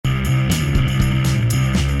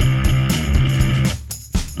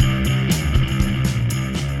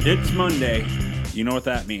It's Monday. You know what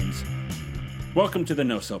that means. Welcome to the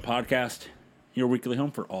No Sell Podcast, your weekly home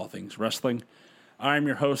for all things wrestling. I'm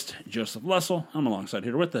your host, Joseph Lessel. I'm alongside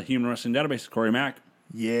here with the Human Wrestling Database, Corey Mack.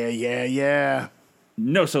 Yeah.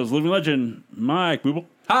 No Sell's living legend, Mike Booble.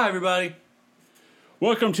 Hi, everybody.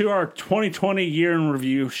 Welcome to our 2020 year in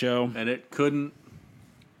review show. And it couldn't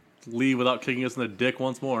leave without kicking us in the dick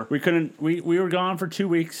once more. We were gone for 2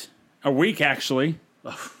 weeks. A week, actually.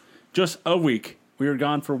 Just a week. We were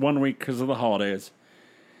gone for 1 week because of the holidays.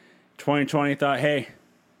 2020 thought, hey,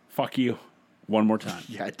 fuck you. One more time.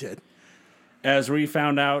 Yeah, I did. As we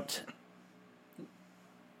found out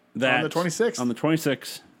that... On the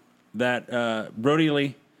 26th. That Brody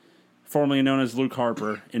Lee, formerly known as Luke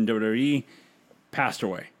Harper in WWE, passed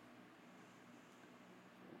away.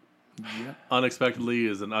 Yep. Unexpectedly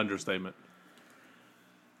is an understatement.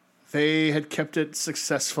 They had kept it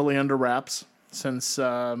successfully under wraps since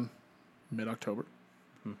mid-October.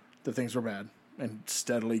 The things were bad and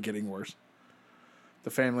steadily getting worse.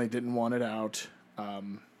 The family didn't want it out.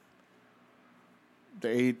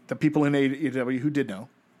 The people in AEW who did know,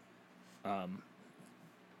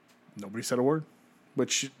 nobody said a word,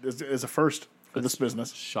 which is a first for this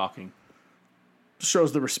business. Shocking.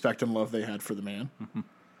 Shows the respect and love they had for the man.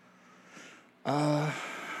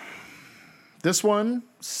 This one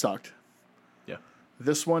sucked. Yeah.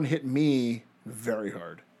 This one hit me very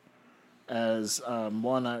hard. As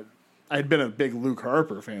I had been a big Luke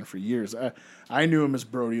Harper fan for years. I knew him as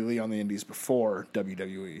Brody Lee on the Indies before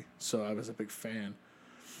WWE, so I was a big fan.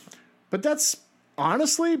 But that's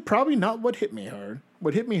honestly probably not what hit me hard.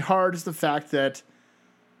 What hit me hard is the fact that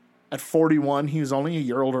at 41, he was only a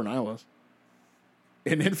year older than I was,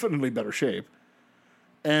 in infinitely better shape,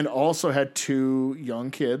 and also had 2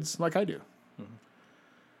 young kids like I do. Mm-hmm.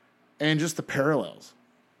 And just the parallels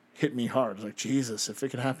hit me hard. Like, Jesus, if it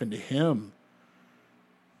could happen to him.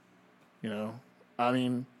 You know, I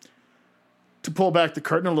mean, to pull back the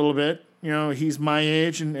curtain a little bit, you know, he's my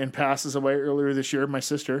age and passes away earlier this year. My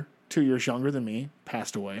sister, 2 years younger than me,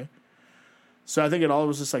 passed away. So I think it all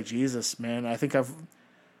was just like, Jesus, man, I think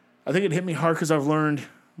it hit me hard because I've learned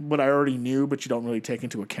what I already knew, but you don't really take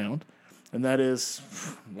into account. And that is,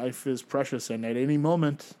 life is precious, and at any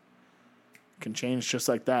moment can change just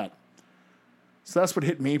like that. So that's what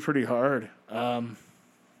hit me pretty hard. And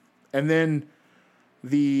then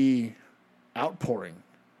the outpouring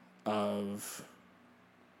of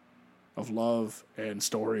love and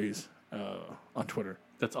stories on Twitter.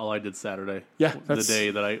 That's all I did Saturday. Yeah. The day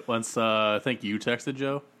that I think you texted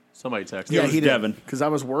Joe. Somebody texted. Yeah, he did. Devin. Because I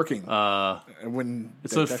was working. So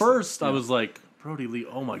at first I was like, Brody Lee,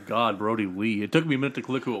 oh my God, Brody Lee. It took me a minute to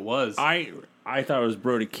click who it was. I thought it was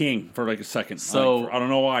Brody King for like a second. So I don't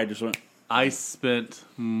know why. I just went... I spent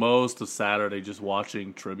most of Saturday just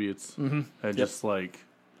watching tributes and just like...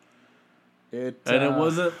 It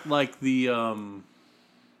wasn't like the... That's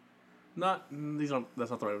not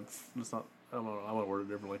the right... It's not... I want to word it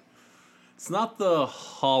differently. It's not the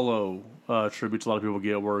hollow tributes a lot of people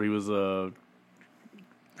get where he was a...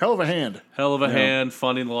 hell of a hand. hand,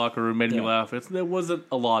 funny in the locker room, made me laugh. There wasn't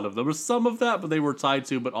a lot of them. There was some of that, but they were tied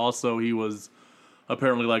to, but also he was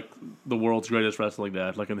apparently like the world's greatest wrestling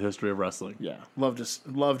dad, like in the history of wrestling. Yeah. Loved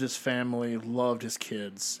his family, loved his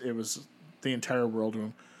kids. It was the entire world to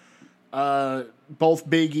him. Both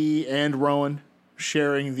Big E and Rowan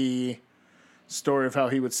sharing the story of how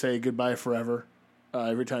he would say goodbye forever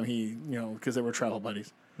every time he, because they were travel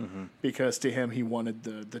buddies. Mm-hmm. Because to him, he wanted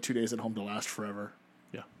the 2 days at home to last forever.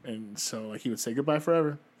 Yeah. And so like he would say goodbye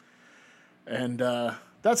forever. And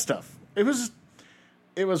that stuff. It was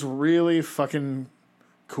really fucking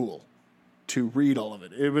cool to read all of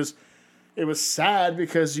it. It was sad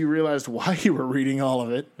because you realized why you were reading all of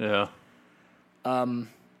it. Yeah.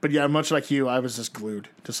 But yeah, much like you, I was just glued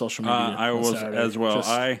to social media. I was Saturday. As well.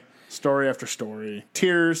 Just story after story.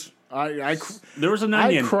 Tears. There was an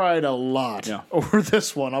onion. I cried a lot over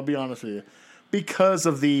this one, I'll be honest with you. Because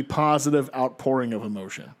of the positive outpouring of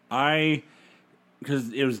emotion.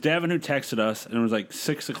 Because it was Devin who texted us, and it was like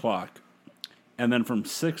 6 o'clock. And then from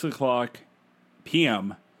 6 o'clock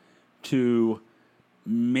p.m. to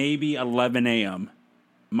maybe 11 a.m.,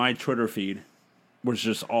 my Twitter feed was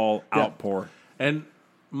just all outpour. And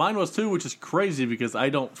mine was too, which is crazy because I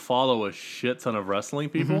don't follow a shit ton of wrestling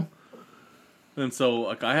people. Mm-hmm. And so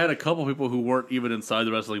like, I had a couple people who weren't even inside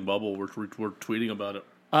the wrestling bubble were tweeting about it.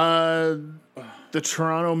 The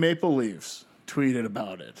Toronto Maple Leafs tweeted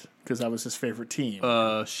about it because that was his favorite team.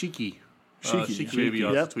 Shiki Baby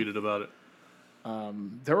also tweeted about it.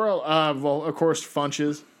 There were, of course,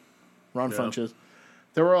 Funches, Ron Funches.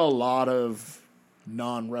 There were a lot of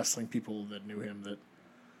non-wrestling people that knew him that,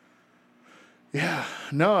 Yeah,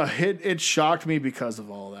 no, it shocked me because of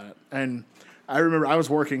all that. And I remember I was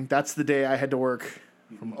working. That's the day I had to work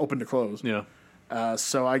from open to close. Yeah.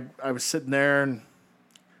 So I was sitting there and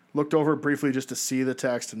looked over it briefly just to see the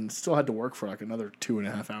text, and still had to work for like another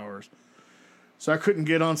 2.5 hours. So I couldn't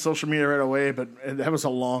get on social media right away, but that was a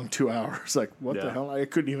long 2 hours. Like, what the Yeah. hell? I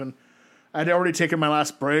couldn't even. I'd already taken my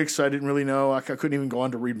last break, so I didn't really know. I couldn't even go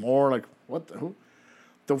on to read more. Like, what the hell?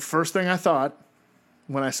 The first thing I thought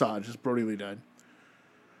when I saw it, just Brody Lee died,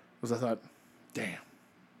 was I thought, damn.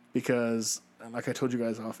 Because, like I told you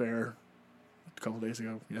guys off air a couple days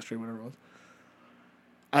ago, yesterday, whatever it was,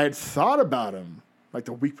 I had thought about him like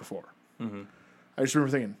the week before. Mm-hmm. I just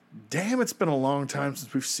remember thinking, damn, it's been a long time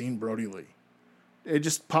since we've seen Brody Lee. It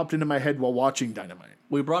just popped into my head while watching Dynamite.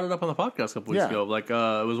 We brought it up on the podcast a couple weeks Yeah. ago. Like,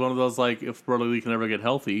 it was one of those, like, if Brody Lee can ever get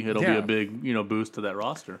healthy, it'll be Yeah. a big, boost to that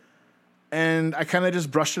roster. And I kind of just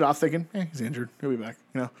brushed it off thinking, he's injured. He'll be back,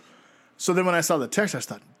 So then when I saw the text, I just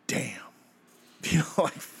thought, damn.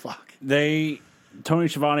 Like, fuck. Tony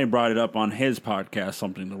Schiavone brought it up on his podcast,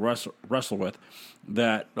 Something to Wrestle With,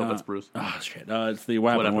 that... No, that's Bruce. Oh, shit. It's the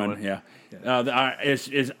What Happened When, yeah.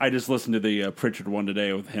 I just listened to the Pritchard one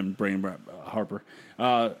today with him bringing up Harper,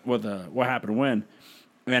 with What Happened When,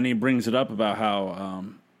 and he brings it up about how,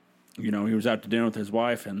 he was out to dinner with his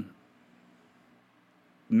wife and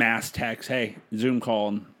mass text, hey, Zoom call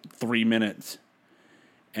in 3 minutes,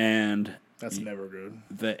 and... That's never good.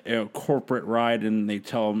 The corporate ride, and they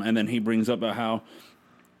tell him, and then he brings up about how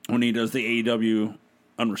when he does the AEW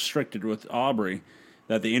Unrestricted with Aubrey,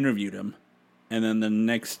 that they interviewed him, and then the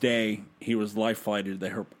next day he was life flighted to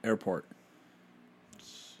the airport,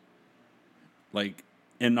 like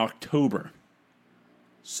in October.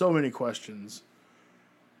 So many questions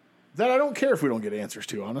that I don't care if we don't get answers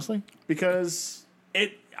to, honestly, because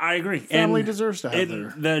I agree. family deserves to have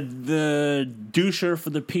their... The doucher for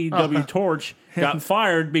the PW Torch got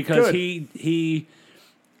fired because Good. he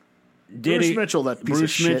did Bruce Mitchell, that piece of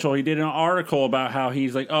Bruce shit. Mitchell, he did an article about how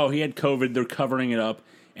he's like, oh, he had COVID, they're covering it up,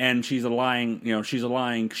 and she's a lying, she's a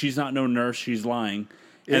lying, she's not no nurse, she's lying.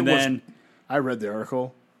 And then I read the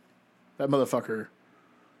article. That motherfucker...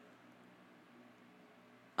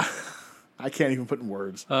 I can't even put in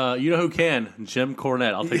words. You know who can? Jim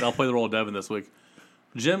Cornette. I'll play the role of Devin this week.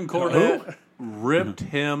 Jim Cornette ripped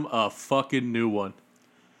him a fucking new one.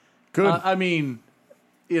 Good. I mean,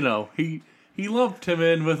 he lumped him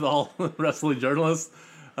in with all wrestling journalists,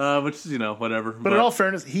 which is, whatever. but in all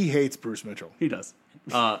fairness, he hates Bruce Mitchell. he does.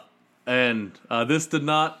 And this did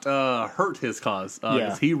not hurt his cause. 'Cause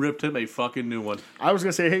Yeah. he ripped him a fucking new one. I was going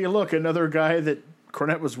to say, hey, look, another guy that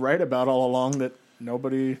Cornette was right about all along that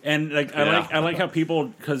nobody... and like I like how people,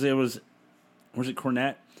 because it was it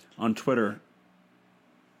Cornette on Twitter.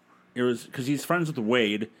 It was because he's friends with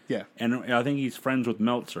Wade. Yeah. And I think he's friends with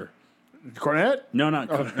Meltzer. Cornette? No, not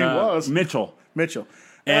he was. Mitchell. Mitchell.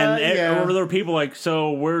 And yeah. there were people like,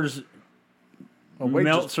 so where's Wade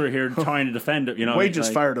Meltzer here trying to defend it? Wade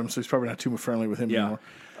just like, fired him, so he's probably not too friendly with him Yeah.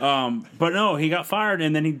 anymore. But no, he got fired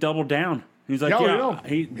and then he doubled down. He's like, Yeah, yeah, no.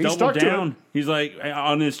 he He doubled stuck to down. it. He's like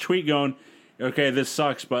on his tweet going, okay, this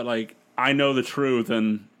sucks, but like I know the truth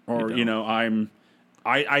and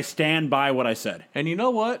I stand by what I said. And you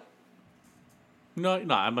know what? No, I'm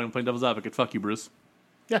not going to play devil's advocate. Fuck you, Bruce.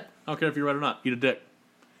 Yeah. I don't care if you're right or not. Eat a dick.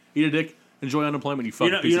 Eat a dick. Enjoy unemployment, you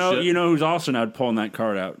fucking piece of shit. You know who's also now pulling that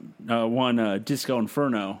card out? Disco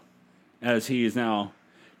Inferno, as he is now.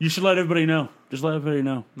 You should let everybody know. Just let everybody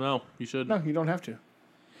know. No, you should. No, you don't have to.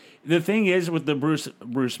 The thing is with the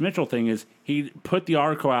Bruce Mitchell thing is he put the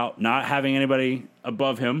article out, not having anybody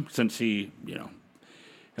above him since he Been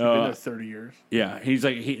there 30 years. yeah, he's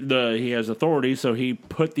like he has authority, so he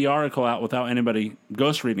put the article out without anybody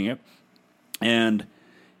ghost reading it, and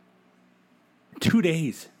 2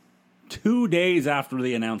 days after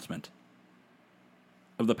the announcement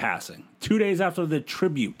of the passing, 2 days after the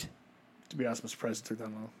tribute, To be honest, I'm surprised it took that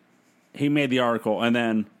long. he made the article, and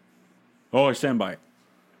then I stand by it.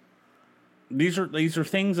 These are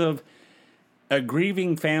things of a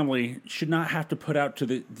grieving family should not have to put out to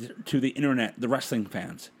the internet, the wrestling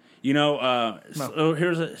fans. So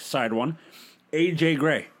here's a side one. AJ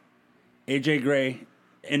Gray,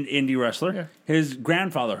 an indie wrestler. Yeah. His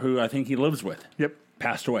grandfather, who I think he lives with, Yep.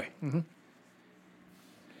 passed away. Mm-hmm.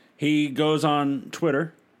 He goes on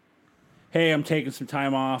Twitter, hey, I'm taking some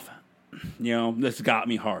time off. This got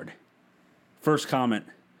me hard. First comment,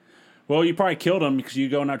 well, you probably killed him because you're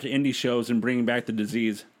going out to indie shows and bringing back the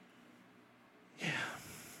disease.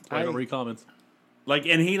 I don't read comments. Then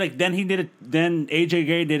AJ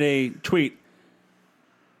Gray did a tweet.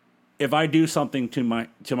 If I do something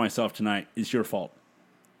to myself tonight, it's your fault.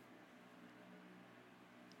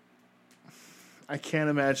 I can't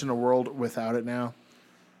imagine a world without it now.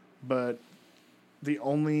 But the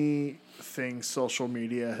only thing social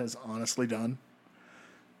media has honestly done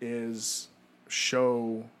is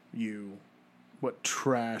show you what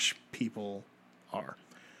trash people are.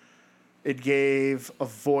 It gave a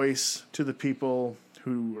voice to the people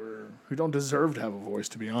who don't deserve to have a voice,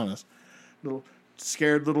 to be honest. Little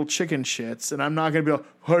scared little chicken shits, and I'm not going to be like,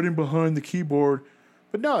 hiding behind the keyboard.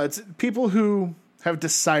 But no, it's people who have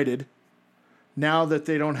decided now that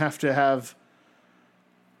they don't have to have,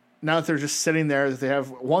 now that they're just sitting there, that they have,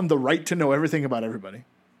 one, the right to know everything about everybody,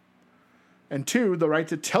 and two, the right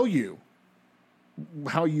to tell you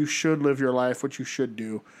how you should live your life, what you should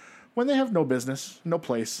do, when they have no business, no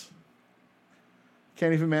place,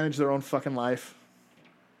 can't even manage their own fucking life.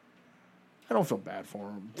 I don't feel bad for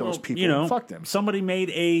them, those people. You know, fuck them. Somebody made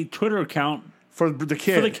a Twitter account For the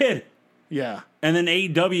kid. for the kid. Yeah. And then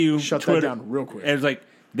AEW Shut Twitter, that down real quick. It was like,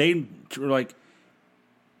 they were like,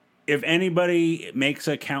 if anybody makes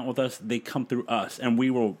an account with us, they come through us, and we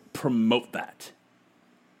will promote that.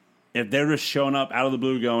 If they're just showing up out of the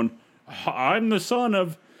blue going, I'm the son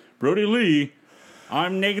of Brody Lee,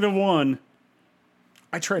 I'm -1.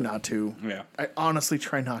 I try not to. Yeah. I honestly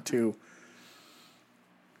try not to.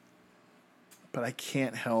 But I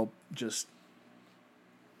can't help just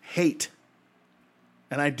hate.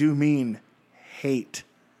 And I do mean hate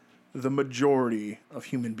the majority of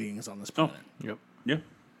human beings on this planet. Yep. Yeah.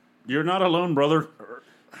 You're not alone, brother.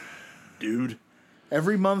 Dude.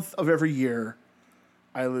 Every month of every year,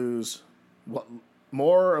 I lose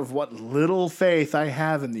more of what little faith I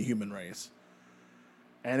have in the human race.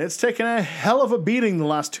 And it's taken a hell of a beating the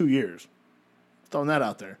last 2 years. Throwing that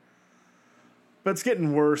out there. But it's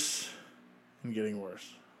getting worse and getting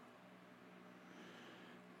worse.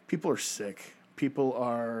 People are sick. People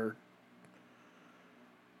are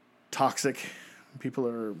toxic. People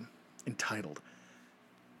are entitled.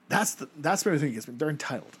 That's the main thing that gets me. They're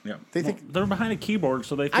entitled. Yeah. They think they're behind a keyboard,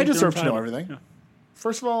 so they think I deserve they're to know entitled. everything. Yeah.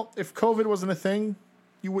 First of all, if COVID wasn't a thing,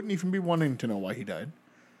 you wouldn't even be wanting to know why he died.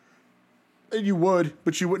 You would,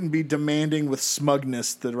 but you wouldn't be demanding with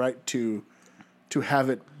smugness the right to have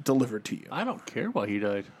it delivered to you. I don't care why he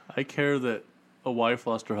died. I care that a wife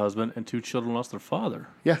lost her husband and 2 children lost their father.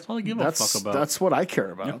 Yeah, That's all I give a fuck about. That's what I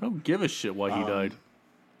care about. I don't give a shit why he died.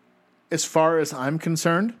 As far as I'm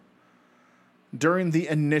concerned, during the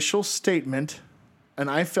initial statement, and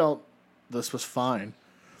I felt this was fine,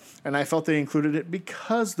 and I felt they included it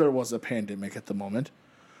because there was a pandemic at the moment,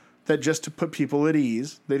 that just to put people at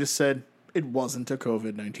ease, they just said it wasn't a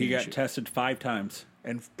COVID-19 He got issue. tested 5 times.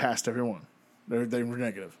 And passed everyone. They were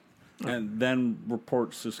negative. And then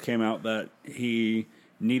reports just came out that he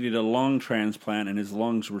needed a lung transplant, and his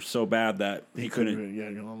lungs were so bad that he couldn't. Yeah,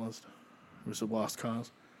 you know, it was a lost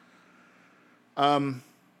cause.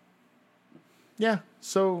 Yeah.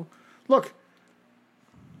 So, look,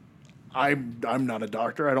 I'm not a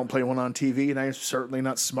doctor. I don't play one on TV, and I'm certainly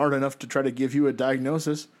not smart enough to try to give you a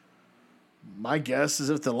diagnosis. My guess is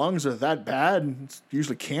if the lungs are that bad, it's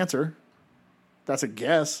usually cancer. That's a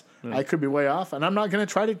guess. I could be way off, and I'm not going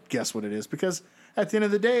to try to guess what it is because at the end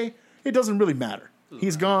of the day, it doesn't really matter.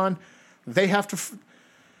 He's gone. They have to.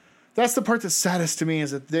 That's the part that's saddest to me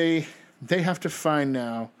is that they have to find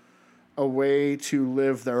now a way to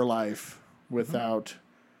live their life without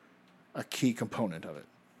a key component of it,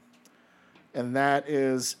 and that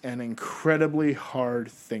is an incredibly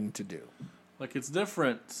hard thing to do. Like, it's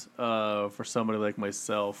different for somebody like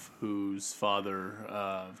myself whose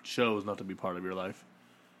father chose not to be part of your life.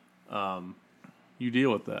 You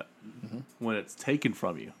deal with that. Mm-hmm. When it's taken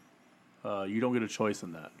from you, you don't get a choice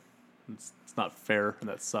in that. It's not fair, and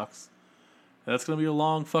that sucks. And that's going to be a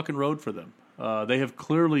long fucking road for them. They have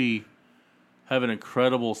clearly have an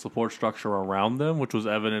incredible support structure around them, which was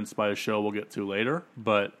evidenced by a show we'll get to later.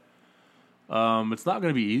 But it's not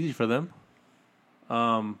going to be easy for them.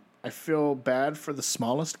 I feel bad for the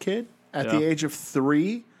smallest kid. At the age of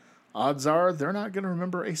 3, odds are they're not going to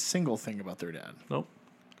remember a single thing about their dad. Nope.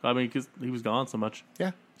 I mean, because he was gone so much.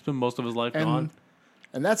 Yeah. He's been most of his life gone.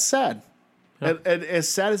 And that's sad. Yeah. And as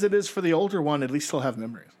sad as it is for the older one, at least he'll have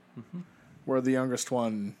memories. Mm-hmm. Where the youngest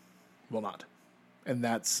one will not. And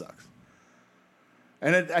that sucks.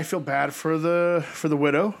 And I feel bad for the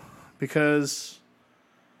widow because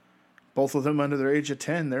both of them under their age of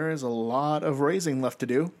 10, there is a lot of raising left to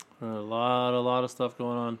do. A lot of stuff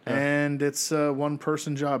going on. Yeah. And it's a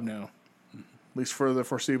one-person job now. At least for the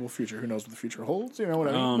foreseeable future. Who knows what the future holds? You know what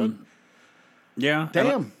I mean? Yeah. But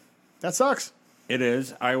damn. That sucks. It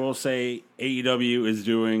is. I will say AEW is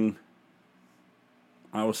doing,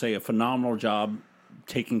 I will say, a phenomenal job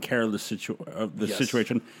taking care of the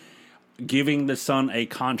situation. giving the son a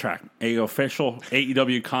contract, a official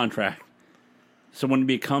AEW contract. So when he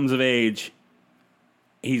becomes of age,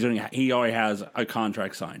 he already has a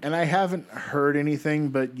contract signed. And I haven't heard anything,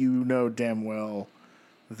 but you know damn well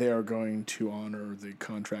they are going to honor the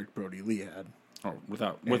contract Brody Lee had. Oh,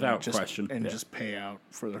 without Just- question. And just pay out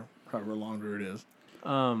for however longer it is.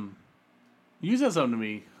 You said something to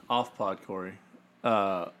me off pod, Corey.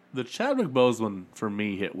 The Chadwick Boseman for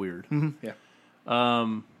me hit weird. Yeah.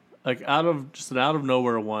 Like out of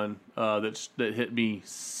nowhere one that hit me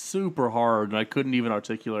super hard, and I couldn't even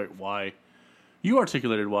articulate why. You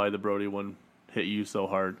articulated why the Brody one hit you so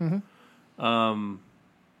hard. How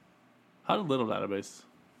did Little Database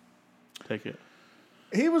take it?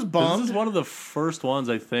 He was This bummed. is one of the first ones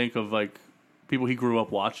I think of like people he grew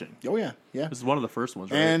up watching. Oh, yeah. Yeah. This is one of the first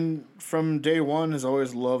ones, right? And from day one has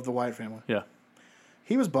always loved the Wyatt family. yeah.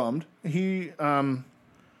 He was bummed. He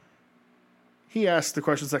asked the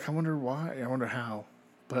questions like, I wonder why, I wonder how.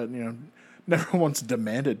 But, never once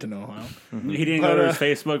demanded to know how. He didn't go to his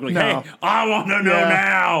Facebook like, no. hey, I want to know Yeah.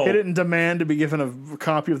 now. He didn't demand to be given a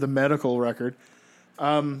copy of the medical record.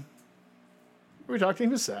 We talked, he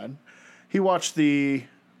was sad. He watched the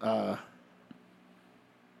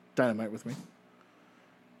Dynamite with me.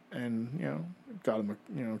 And, got him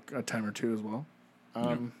a time or two as well.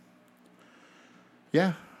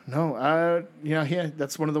 Yeah. No,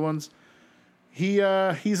 that's one of the ones.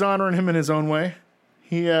 He's honoring him in his own way.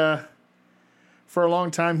 He for a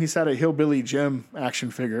long time he's had a Hillbilly Jim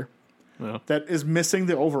action figure Yeah. that is missing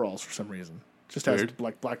the overalls for some reason. Just has Weird.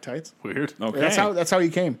 black tights. Weird. Okay. That's how he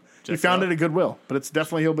came. He Checks found out. it at Goodwill, but it's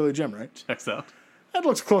definitely Hillbilly Jim, right? Checks out. That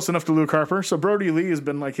looks close enough to Luke Harper. So Brody Lee has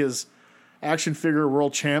been like his action figure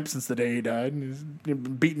world champ since the day he died. And he's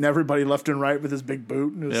beating everybody left and right with his big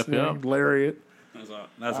boot and his Yep. lariat.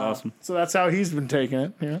 That's awesome. So that's how he's been taking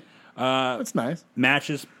it. Yeah, that's nice.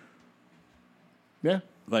 Matches, Yeah.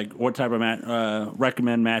 like what type of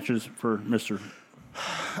recommend matches for Mr.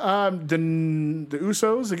 The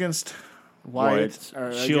Usos against Wyatt.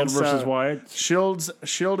 Wyatt? Shield versus Wyatt?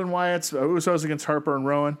 Shield and Wyatt's Usos against Harper and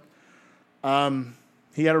Rowan.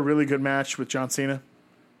 He had a really good match with John Cena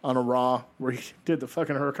on a Raw where he did the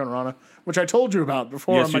fucking Hurricane Rana, which I told you about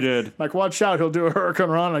before. Yes, I'm you like, did. Like, watch out, he'll do a Hurricane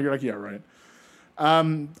Rana. You're like, yeah, right.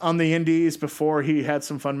 On the Indies before, he had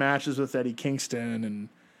some fun matches with Eddie Kingston and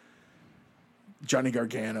Johnny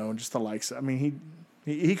Gargano and just the likes. I mean,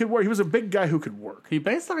 he could work. He was a big guy who could work. He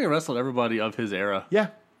basically wrestled everybody of his era. Yeah.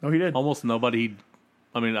 No, he did. Almost nobody.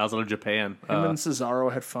 Outside of Japan. Him and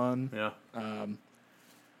Cesaro had fun. Yeah.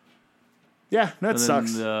 Yeah, that And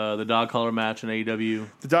sucks. then the dog collar match in AEW.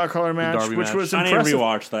 The dog collar match, Derby which match. was I need to impressive.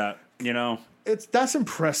 rewatch that. That's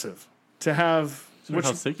impressive to have, Look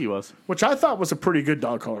how sick he was. which I thought was a pretty good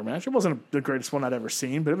dog collar match. It wasn't the greatest one I'd ever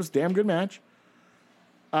seen, but it was a damn good match.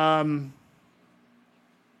 That's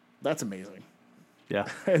amazing. Yeah.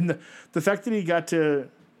 And the fact that he got to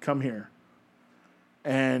come here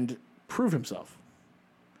and prove himself.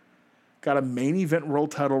 Got a main event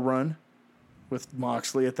world title run with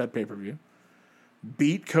Moxley at that pay-per-view.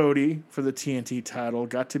 Beat Cody for the TNT title.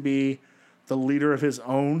 Got to be the leader of his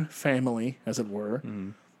own family, as it were.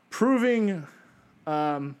 Proving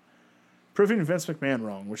Vince McMahon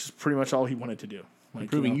wrong, which is pretty much all he wanted to do.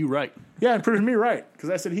 Like, Proving you right. Yeah, and proving me right,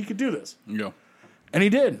 because I said he could do this. Yeah. And he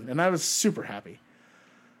did, and I was super happy.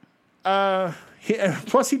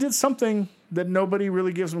 Plus, he did something that nobody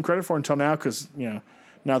really gives him credit for until now, because now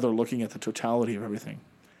they're looking at the totality of everything.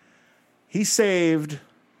 He saved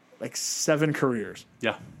like 7 careers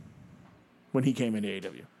Yeah. when he came into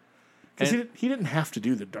AEW, because And- he didn't have to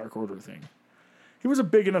do the Dark Order thing. He was a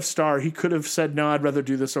big enough star. He could have said, "No, I'd rather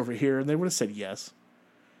do this over here," and they would have said yes.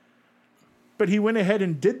 But he went ahead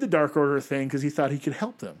and did the Dark Order thing because he thought he could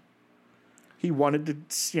help them. He wanted to,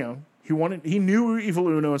 he knew Evil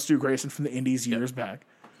Uno and Stu Grayson from the Indies years back.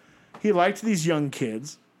 He liked these young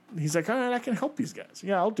kids. He's like, all right, I can help these guys.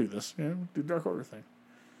 Yeah, I'll do this. Do the Dark Order thing.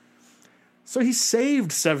 So he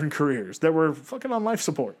saved 7 careers that were fucking on life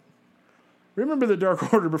support. Remember the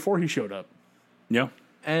Dark Order before he showed up. Yeah.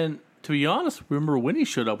 And to be honest, remember when he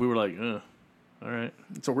showed up, we were like, all right,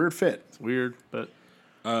 It's a weird fit. it's weird, but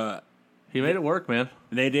he made it work, man.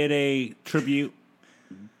 They did a tribute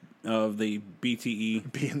of the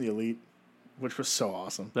BTE. Being the Elite, which was so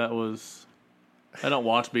awesome. That was. I don't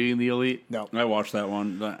watch Being the Elite, No. I watched that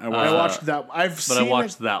one. I watched that. but I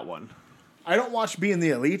watched that one. I don't watch Being the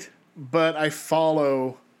Elite, but I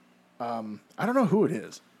follow. I don't know who it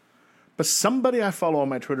is, but somebody I follow on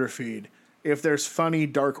my Twitter feed. If there's funny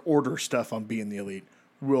Dark Order stuff on Being the Elite,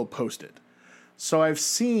 will post it. So I've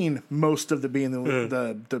seen most of the Being the Elite,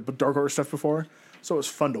 the Dark Order stuff before, So it was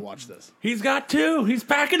fun to watch this. He's got two. He's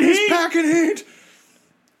packing He's heat. packing heat.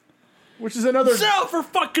 Which is another Sell for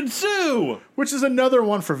fucking Sue.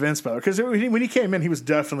 one for Vince, though, because when he came in, he was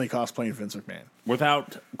definitely cosplaying Vince McMahon.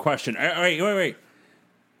 Without question. Wait.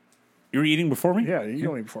 You were eating before me? Yeah, you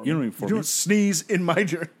don't eat before me. You don't eat before You me. don't sneeze in my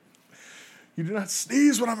journey. You do not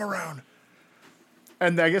sneeze when I'm around.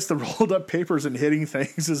 And I guess the rolled up papers and hitting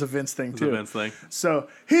things is a Vince thing, The too. Vince thing. So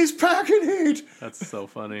he's packing heat. That's so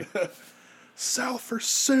funny. Sell for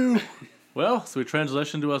Sue. Well, so we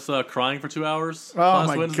transitioned to us crying for 2 hours. Oh, last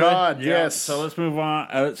my Wednesday. God. Yeah, Yes. So let's move on.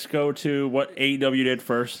 Let's go to what AEW did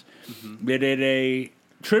first. Mm-hmm. They did a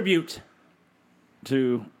tribute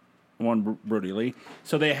to one Brody Lee.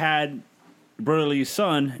 So they had Brody Lee's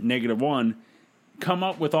son, -1, come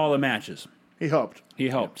up with all the matches. He helped. He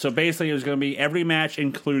helped. So basically, it was going to be every match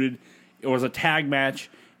included. It was a tag match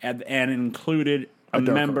and included a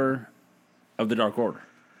Dark member of the Dark Order.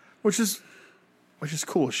 Which is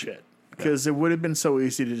cool as shit. Because it would have been so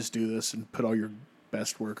easy to just do this and put all your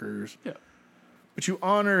best workers. Yeah. But you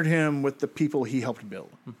honored him with the people he helped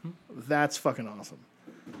build. That's fucking awesome.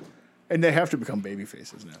 And they have to become baby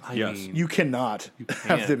faces now. I Yes. mean, You cannot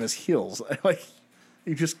have can't. them as heels. Like,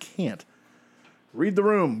 you just can't. Read the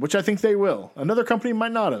room, which I think they will. Another company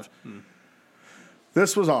might not have.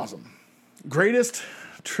 This was awesome. Greatest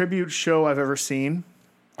tribute show I've ever seen.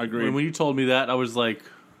 Agreed. when you told me that, I was like,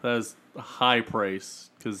 that is high praise.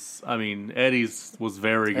 Because, I mean, Eddie's was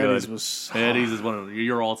very good. Eddie's was- Eddie's is one of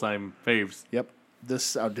your all-time faves. Yep,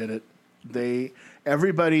 this outdid it.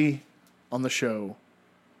 Everybody on the show,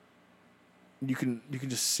 you can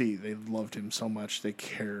just see they loved him so much. They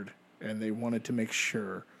cared, and they wanted to make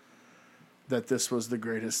sure that this was the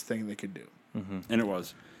greatest thing they could do. And it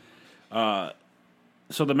was.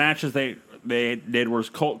 So the matches they did was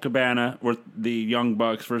Colt Cabana with the Young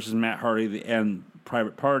Bucks versus Matt Hardy and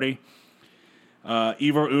Private Party.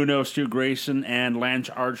 Evo Uno, Stu Grayson, and Lance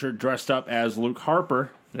Archer dressed up as Luke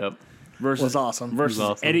Harper Yep. versus Was awesome. versus Was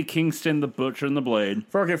awesome. Eddie Kingston, the Butcher and the Blade.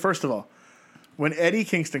 Okay, first of all, when Eddie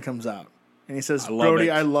Kingston comes out and he says, love "Brody,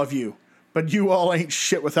 it. I love you, but you all ain't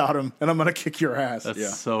shit without him, and I'm gonna kick your ass."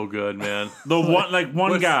 That's so good, man. The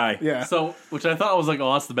one guy. Yeah. So, which I thought was like,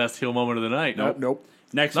 oh, that's the best heel moment of the night. Nope.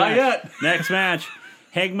 Next Not match. yet. Next match.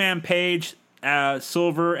 Hangman Page,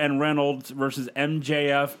 Silver and Reynolds versus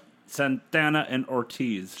MJF, Santana and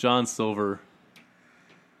Ortiz. John Silver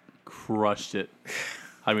crushed it.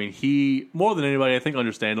 I mean, he, more than anybody, I think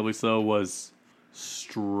understandably so, was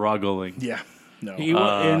struggling. Yeah. No. He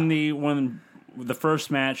was in the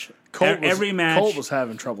first match. Every match. Colt was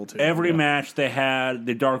having trouble too. Every match they had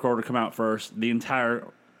the Dark Order come out first. The entire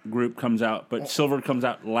group comes out, but Silver comes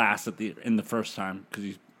out last in the first time because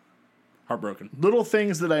he's heartbroken. Little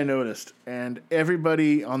things that I noticed, and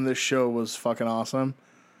everybody on this show was fucking awesome.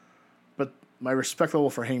 But my respect level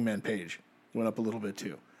for Hangman Page went up a little bit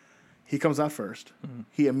too. He comes out 1st.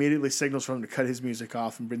 He immediately signals for him to cut his music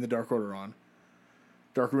off and bring the Dark Order on.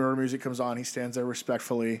 Dark Order music comes on. He stands there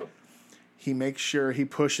respectfully. He makes sure he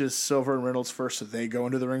pushes Silver and Reynolds first, so they go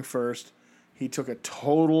into the ring first. He took a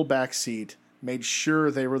total back seat, made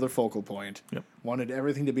sure they were the focal point. Yep. Wanted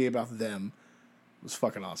everything to be about them. It was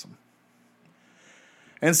fucking awesome.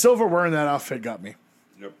 And Silver wearing that outfit got me.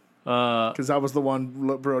 Yep. Because that was the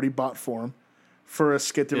one Brody bought for him for a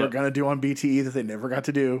skit they were Yep. going to do on BTE that they never got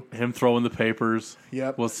to do. Him throwing the papers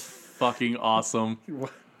Yep. was fucking awesome.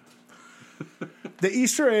 The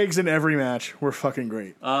Easter eggs in every match were fucking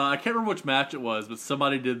great. I can't remember which match it was, but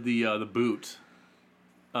somebody did the boot.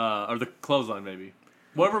 Or the clothesline, maybe.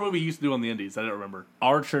 Whatever movie he used to do on the Indies, I don't remember.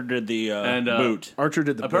 Archer did the boot. Archer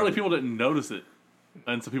did the Apparently boot. people didn't notice it.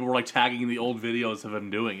 And so people were like tagging the old videos of him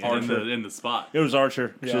doing it in the spot. It was Archer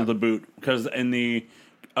because Yeah. of the boot. Because in the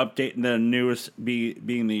update, the newest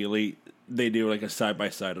being the Elite, they do like a side by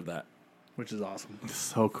side of that. which is awesome.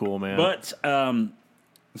 So cool, man. But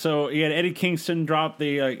so yeah, Eddie Kingston dropped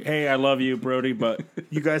the "Hey, I love you, Brody," but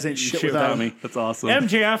You guys ain't shit shit without me. That's awesome.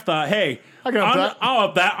 MJF thought, "Hey, I can up that. I'll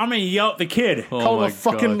up that. I'm gonna yell at the kid Oh Call him my a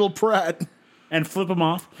fucking God. little prat. and flip him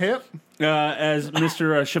off." Yep. As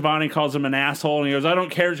Mr. Shivani calls him an asshole, and he goes, "I don't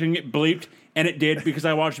care. It's gonna get bleeped," and it did because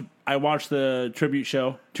I watched the tribute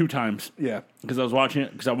show 2 times. Yeah. Because I was watching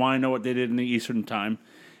it because I want to know what they did in the Eastern time.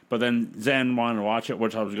 But then Zen wanted to watch it,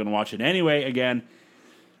 which I was going to watch it anyway. Again,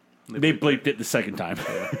 they bleeped it the second time.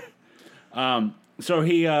 So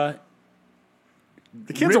he, The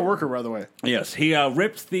kid's a worker, by the way. yes, he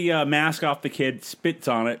rips the mask off the kid, spits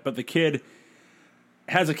on it, but the kid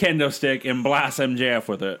has a kendo stick and blasts MJF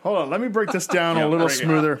with it. Hold on, let me break this down Yeah, a little break it.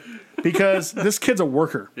 smoother because this kid's a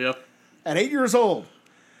worker. Yep. At 8 years old,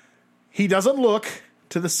 he doesn't look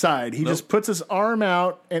to the side. He just puts his arm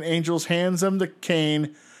out, and Angels hands him the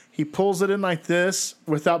cane. He pulls it in like this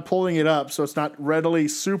without pulling it up, so it's not readily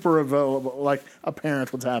super available, like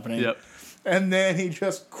apparent what's happening. Yep. And then he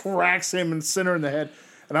just cracks him in the center in the head.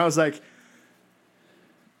 And I was like,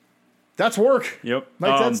 that's work. Yep.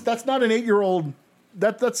 Like that's not an 8-year-old.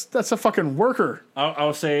 That's a fucking worker.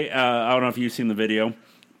 I'll say, I don't know if you've seen the video,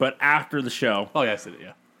 but after the show, Oh, yeah, I said it,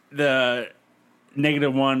 yeah. the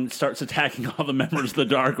 -1 starts attacking all the members of the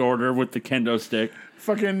Dark Order with the kendo stick.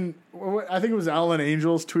 Fucking, I think it was Alan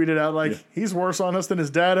Angels tweeted out like he's worse on us than his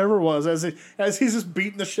dad ever was, as he's just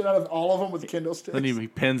beating the shit out of all of them with kendo sticks. Then he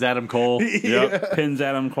pins Adam Cole. Yep. Pins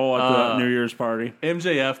Adam Cole at the New Year's party.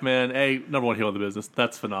 MJF, man, number one heel in the business.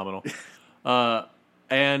 That's phenomenal.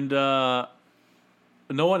 And no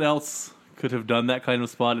one else could have done that kind of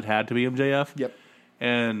spot. It had to be MJF. Yep.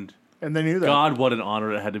 And they knew that. God, what an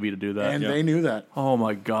honor it had to be to do that. And they knew that. Oh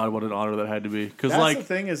my God, what an honor that had to be. Because That's like the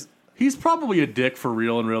thing is, he's probably a dick for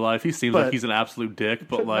real in real life. He seems like he's an absolute dick,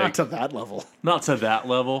 but like not to that level. not to that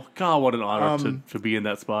level. God, what an honor to be in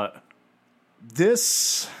that spot. The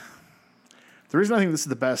reason I think this is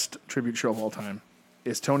the best tribute show of all time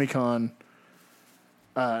is Tony Khan.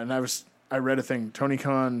 And I read a thing. Tony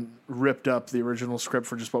Khan ripped up the original script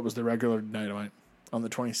for just what was the regular Dynamite on the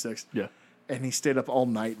 26th. Yeah. And he stayed up all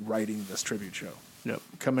night writing this tribute show, Yep.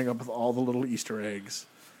 coming up with all the little Easter eggs,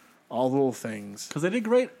 all the little things. Because they did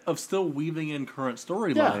great of still weaving in current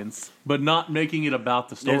storylines, but not making it about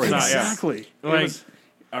the story. It's not, yeah. Exactly. It Like, was-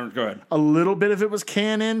 go ahead. a little bit of it was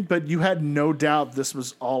canon, but you had no doubt this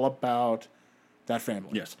was all about that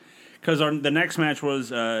family. Yes. Because the next match was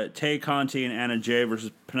Tay Conti and Anna Jay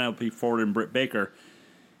versus Penelope Ford and Britt Baker.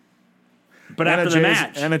 But after the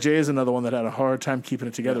match, Anna Jay is another one that had a hard time keeping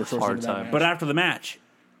it together. For hard that time. match. but after the match,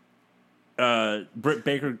 Britt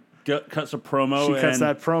Baker cuts a promo. She cuts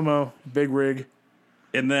that promo, big rig.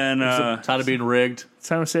 And then, Tired of being rigged.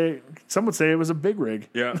 Some would say it was a big rig.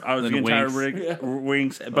 yeah, I was Then getting tired of Wings.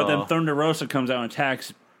 Wings. But then Thunder Rosa comes out and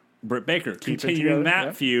attacks Britt Baker, continuing together, that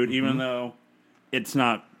yeah. feud, even though it's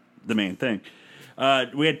not the main thing.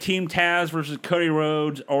 We had Team Taz versus Cody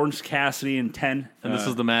Rhodes, Orange Cassidy, and 10. And this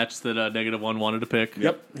is the match that -1 wanted to pick.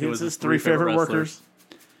 Yep, it was his three favorite workers.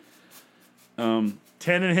 10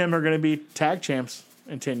 and him are going to be tag champs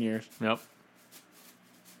in 10 years. Yep.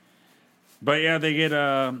 But yeah, they get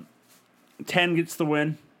 10 gets the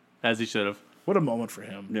win. As he should have. What a moment for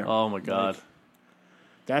him. Yeah. Oh my God.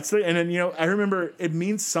 And then, I remember it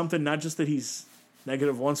means something, not just that he's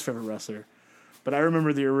 -1's favorite wrestler, but I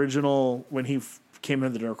remember the original when he came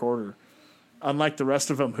into the Dark Order. Unlike the rest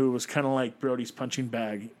of them, who was kind of like Brody's punching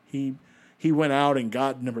bag, he went out and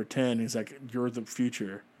got number 10. He's like, "You're the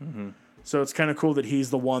future." Mm-hmm. So it's kind of cool that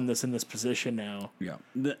he's the one that's in this position now. Yeah.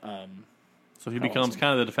 So he becomes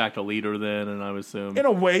kind of the de facto leader then, and I would assume. In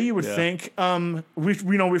a way, you would think.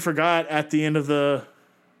 We forgot at the end of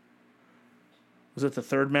was it the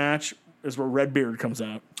third match? Is where Redbeard comes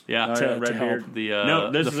out. Yeah. to Redbeard. help.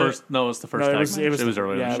 No, this the is first. No, it's the first. No, tag it match. was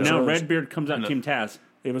earlier. yeah, in the it show. No, was- Redbeard comes out Team Taz.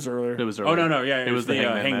 It was earlier. It was earlier. Oh, no, yeah. It was the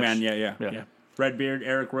Hangman match. Yeah. Yeah. Redbeard,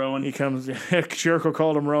 Eric Rowan. He comes. Jericho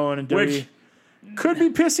called him Rowan, and Which- WWE could be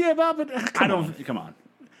pissy about, but come on. Come on.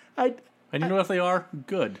 I And you know what they are?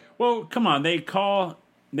 Good. Well, come on.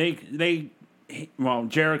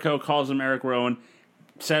 Jericho calls him Eric Rowan,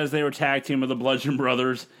 says they were tag team with the Bludgeon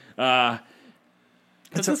Brothers.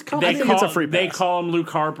 Because this I company, think it's a free They pass. call him Luke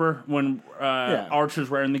Harper when Archer's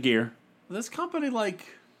wearing the gear. this company like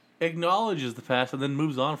acknowledges the past and then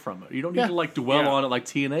moves on from it. You don't need to like dwell Yeah. on it like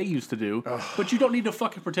TNA used to do, but you don't need to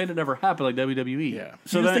fucking pretend it never happened like WWE. Yeah.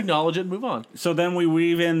 So So just then- acknowledge it and move on. So then we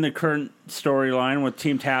weave in the current storyline with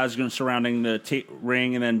Team Taz going surrounding the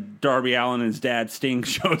ring, and then Darby Allin and his dad Sting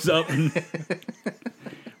shows up and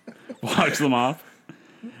walks them off.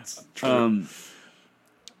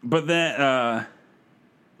 But then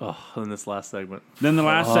In this last segment, the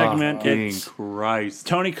last segment, Dang it's Christ.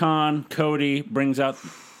 Tony Khan, Cody brings out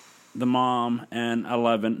the mom and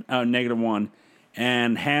 -1,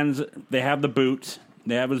 and they have the boots.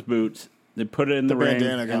 They have his boots. They put it in the ring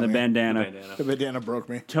bandana got and the me. bandana. the bandana broke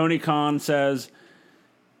me. Tony Khan says,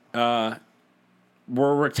 "We're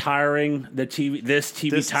retiring this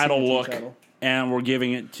TV title TNT look, title. and we're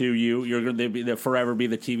giving it to you. You're going to forever be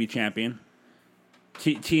the TV champion,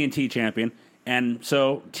 TNT champion." And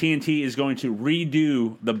so TNT is going to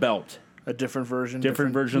redo the belt, A different version.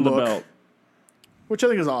 different version of the look, belt. which I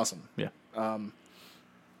think is awesome. Yeah.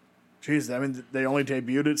 Jeez, I mean, they only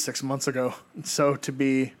debuted it 6 months ago, so to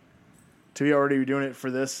be already doing it for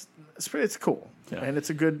this, it's cool, Yeah. and it's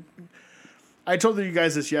a good. I told you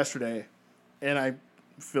guys this yesterday, and I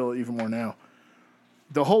feel even more now.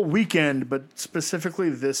 the whole weekend, but specifically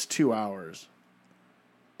this 2 hours,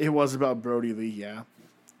 it was about Brody Lee. Yeah,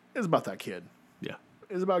 it was about that kid. Yeah.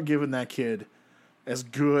 It was about giving that kid as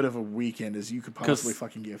good of a weekend as you could possibly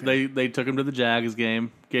fucking give him. They took him to the Jags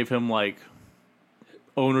game, gave him like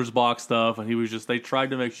owner's box stuff, and they tried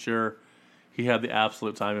to make sure he had the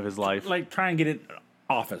absolute time of his life. Like, try and get it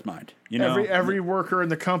off his mind. You know, Every worker in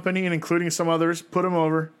the company, and including some others, put him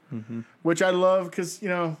over, which I love because,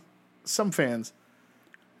 some fans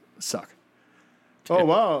suck. Oh,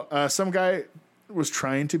 wow. Some guy was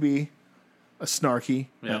trying to be a snarky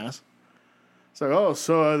ass. It's like,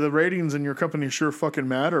 so the ratings in your company sure fucking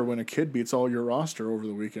matter when a kid beats all your roster over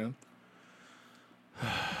the weekend.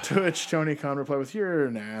 To which Tony Khan replied with, you're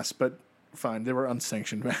an ass, but fine. They were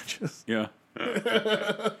unsanctioned matches. Yeah.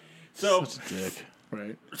 So, Such a dick.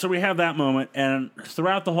 Right. so we have that moment, and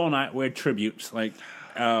throughout the whole night, we had tributes. Like,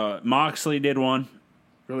 Moxley did one.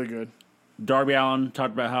 Really good. Darby Allin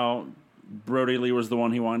talked about how Brody Lee was the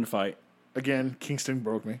one he wanted to fight. Again, Kingston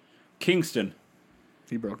broke me. Kingston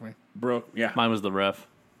He broke me. broke, yeah. Mine was the ref.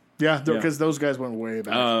 Yeah, because those guys went way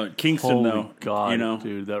back. Kingston, Holy though, God,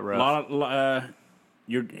 dude, that ref. A lot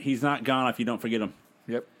of, he's not gone if you don't forget him.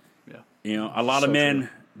 Yep. Yeah. A lot of So men true.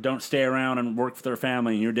 don't stay around and work for their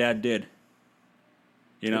family, and your dad did.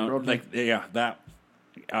 broke me. That.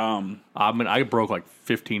 I broke like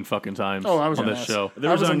 15 fucking times Oh, I was on a this mess. show.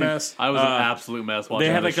 I was a mess. I was an absolute mess watching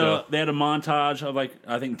They had this show. they had a montage of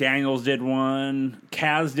I think Daniels did one,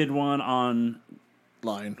 Kaz did one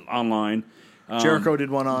Line. online. Jericho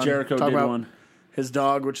did one on. Jericho Talk did about one, his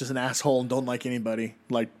dog, which is an asshole and don't like anybody,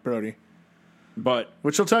 like Brody. but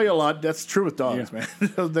Which will tell you a lot. That's true with dogs, man.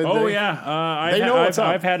 They- oh they- yeah, they know what's up.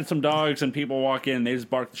 I've had some dogs and people walk in, they just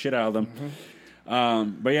bark the shit out of them.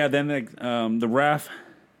 Mm-hmm. But yeah, then the ref.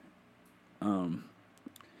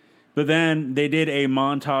 But then they did a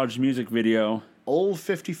montage music video. Old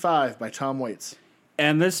 55 by Tom Waits.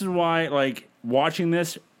 And this is why, watching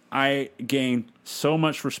this, I gain so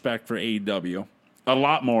much respect for AEW. A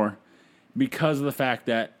lot more. Because of the fact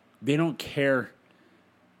that they don't care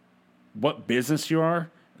what business you are.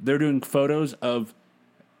 They're doing photos of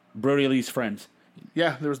Brody Lee's friends.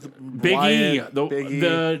 Yeah, there was the Big Wyatt, E. Big E.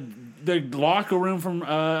 The locker room from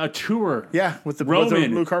a tour. Yeah, with the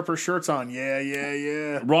Roman. Luke Harper shirts on.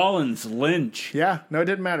 Yeah. Rollins, Lynch. Yeah, no, it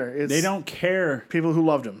didn't matter. It's They don't care. people who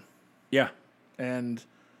loved him. Yeah. And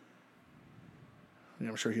yeah,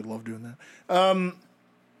 I'm sure he'd love doing that.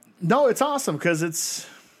 No, it's awesome because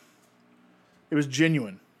it was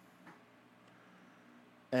genuine.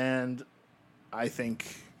 And I think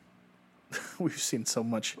we've seen so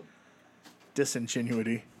much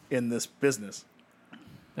disingenuity in this business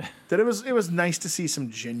that it was nice to see some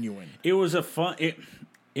genuine. It was a fun.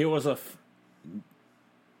 It was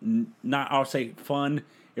not. I'll say fun.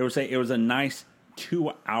 It was a nice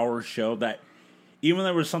 2-hour show that, even though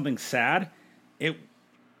there was something sad, it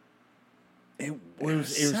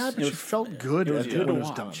was sad, but you felt good. It was when good to it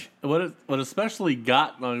was done. watch. What especially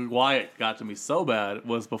why it got to me so bad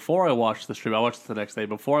was before I watched this tribute. I watched it the next day.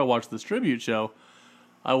 Before I watched this tribute show,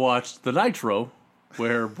 I watched the Nitro,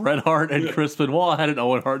 where Bret Hart and Chris Benoit had an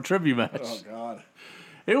Owen Hart tribute match. Oh God.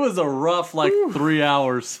 It was a rough 3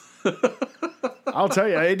 hours. I'll tell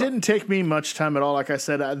you, it didn't take me much time at all. Like I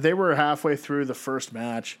said, they were halfway through the first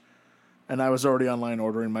match, and I was already online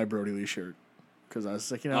ordering my Brody Lee shirt because I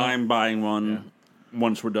was like, I'm buying one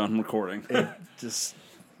once we're done recording.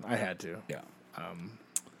 I had to. Yeah.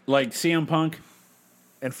 Like CM Punk,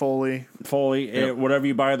 And Foley, whatever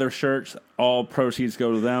you buy their shirts, all proceeds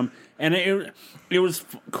go to them. And it was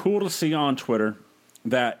cool to see on Twitter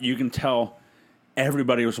that you can tell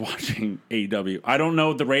everybody was watching AEW. I don't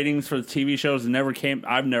know the ratings for the TV shows.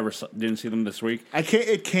 Didn't see them this week.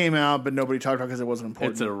 it came out, but nobody talked about it because it wasn't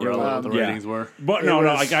important. It's irrelevant what the ratings were. But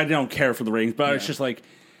I don't care for the ratings. But it's just like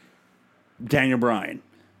Daniel Bryan,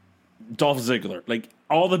 Dolph Ziggler,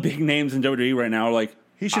 all the big names in WWE right now are like,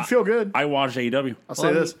 He should feel good. I watched AEW. I'll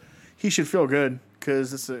say this: he should feel good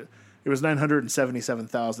because it was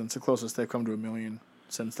 977,000. It's the closest they've come to 1 million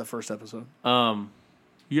since the first episode.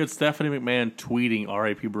 You had Stephanie McMahon tweeting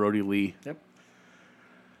R.I.P. Brody Lee. Yep.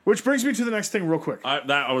 Which brings me to the next thing, real quick.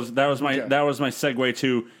 That was my segue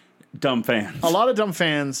to dumb fans. A lot of dumb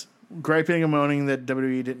fans griping and moaning that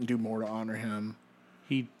WWE didn't do more to honor him.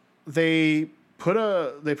 They put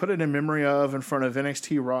it in memory of in front of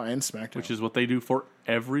NXT Raw and SmackDown, Which is what they do for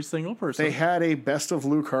every single person. they had a best of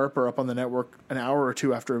Luke Harper up on the network an hour or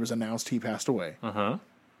two after it was announced he passed away. Uh-huh.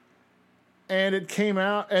 And it came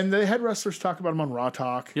out, and they had wrestlers talk about him on Raw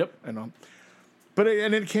Talk. Yep. But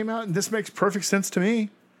it came out, and this makes perfect sense to me.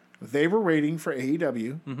 They were waiting for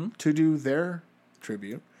AEW to do their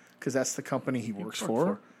tribute. because that's the company he works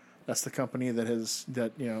for. That's the company that is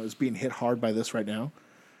being hit hard by this right now.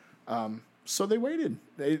 So they waited.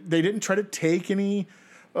 They didn't try to take any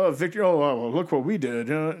victory. Oh, well, look what we did.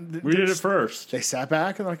 We did it first. They sat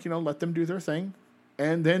back and let them do their thing,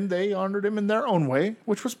 and then they honored him in their own way,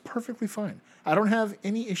 which was perfectly fine. I don't have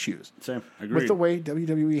any issues Same. Agreed. with the way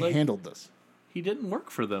WWE handled this. He didn't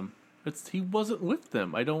work for them. He wasn't with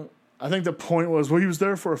them. I think the point was, he was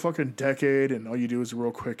there for a fucking decade, and all you do is a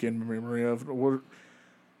real quick in memory of what.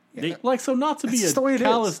 So not to be That's the way a it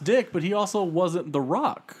callous is. dick, but he also wasn't The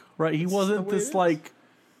Rock, right? He wasn't the way this it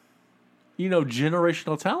is.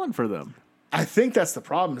 generational talent for them. I think that's the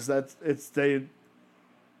problem. Is that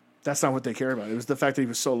that's not what they care about. It was the fact that he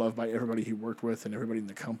was so loved by everybody he worked with and everybody in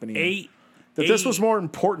the company. This was more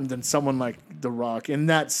important than someone like The Rock in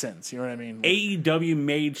that sense. You know what I mean? AEW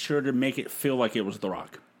made sure to make it feel like it was The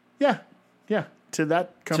Rock. Yeah. To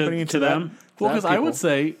that company and to them? Well, because I would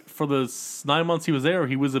say for the 9 months he was there,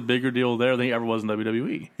 he was a bigger deal there than he ever was in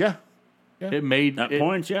WWE. Yeah. It made At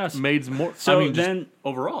points, yes. made more. So just then-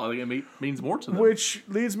 overall, I think it means more to them. Which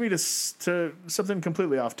leads me to something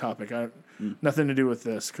completely off topic. Nothing to do with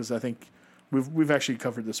this, because I think we've actually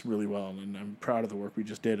covered this really well, and I'm proud of the work we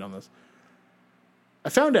just did on this. I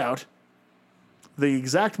found out the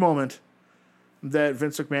exact moment that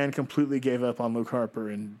Vince McMahon completely gave up on Luke Harper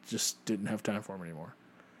and just didn't have time for him anymore.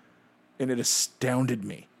 And it astounded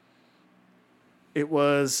me. It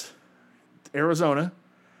was Arizona,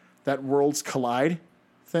 that Worlds Collide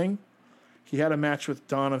thing. He had a match with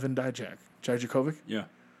Donovan Dijakovic. Yeah.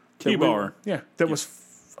 That we- T-Bar. that was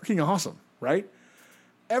fucking awesome, right?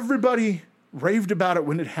 Everybody raved about it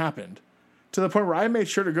when it happened, to the point where I made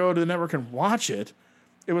sure to go to the network and watch it.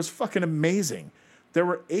 It was fucking amazing. There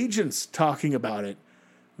were agents talking about it.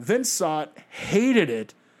 Vince saw it, hated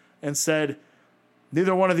it, and said,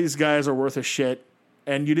 neither one of these guys are worth a shit.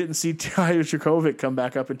 And you didn't see Dijakovic come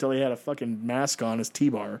back up until he had a fucking mask on his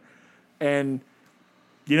T-bar. And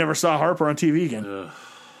you never saw Harper on TV again. Ugh.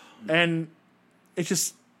 And it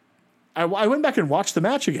just... I went back and watched the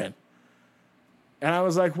match again. And I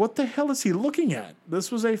was like, what the hell is he looking at?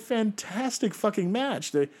 This was a fantastic fucking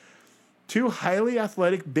match. The two highly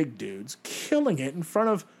athletic big dudes killing it in front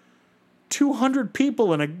of 200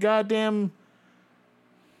 people in a goddamn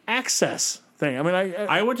access thing. I mean,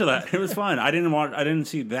 I went to that. It was fun. I didn't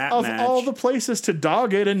see that of match. all the places to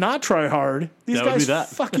dog it and not try hard, these That would be guys that.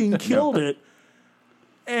 fucking killed it.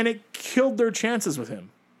 And it killed their chances with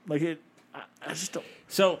him. Like, I just don't...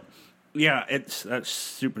 So, yeah, that's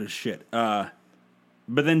stupid as shit.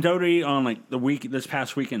 But then WWE on this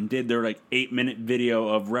past weekend did their 8-minute video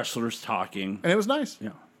of wrestlers talking. And it was nice. Yeah.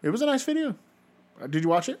 It was a nice video. Did you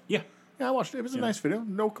watch it? Yeah. Yeah, I watched it. It was a nice video.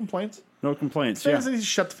 No complaints. No complaints. Fans Yeah. need to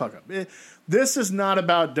shut the fuck up. This is not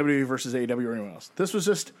about WWE versus AEW or anyone else. This was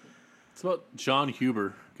just... It's about John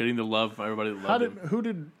Huber getting the love from everybody that loved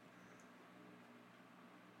him.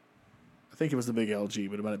 I think it was the big LG,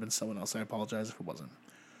 but it might have been someone else. I apologize if it wasn't.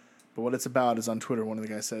 But what it's about is on Twitter, one of the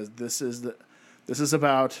guys says, this is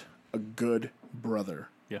about a good brother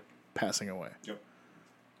Yeah. passing away. Yep.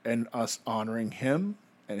 And us honoring him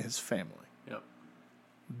and his family. Yep.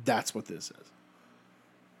 That's what this is.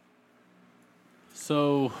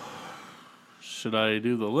 So, should I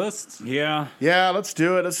do the list? Yeah. Yeah, let's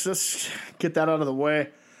do it. Let's just get that out of the way.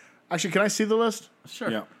 Actually, can I see the list? Sure.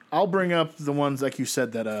 Yeah. I'll bring up the ones like you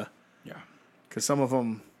said that, Yeah. because some of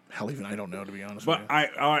them, hell, even I don't know, to be honest But with you.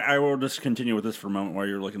 I will just continue with this for a moment while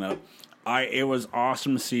you're looking that up. It was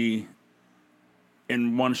awesome to see,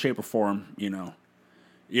 in one shape or form,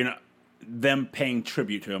 them paying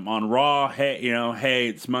tribute to him on Raw. Hey,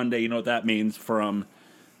 it's Monday. You know what that means from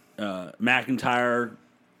McIntyre.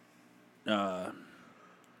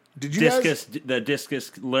 Did you guys? The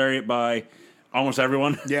discus lariat by almost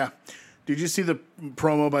everyone. Yeah. Did you see the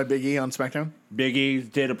promo by Big E on SmackDown? Big E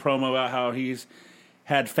did a promo about how he's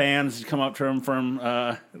had fans come up to him from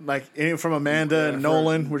From Amanda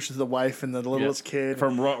Nolan, which is the wife and the littlest kid.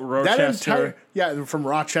 from that Rochester. from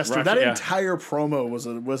Rochester. Rochester, That yeah. entire promo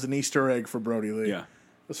was an Easter egg for Brody Lee. Yeah. It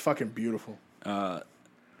was fucking beautiful.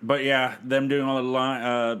 But yeah, them doing all the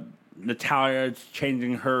line. Natalia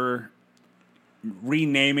changing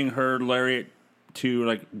renaming her lariat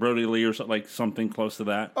to Brody Lee or something close to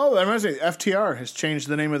that. Oh, that reminds me. FTR has changed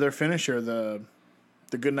the name of their finisher. The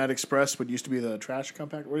Goodnight Express, what used to be the Trash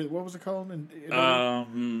Compact. What was it called?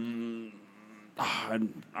 I'm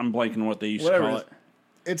blanking on what they used Whatever to call it it.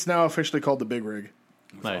 is. It's now officially called the Big Rig.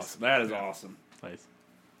 Nice. Awesome. That is awesome. Nice.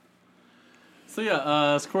 So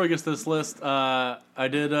yeah, as Corey gets this list, I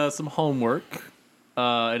did some homework,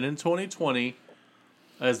 and in 2020,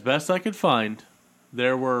 as best I could find,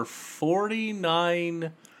 there were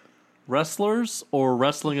 49 Wrestlers or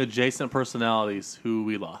wrestling adjacent personalities who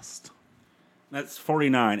we lost? That's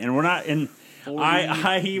 49. And we're not in.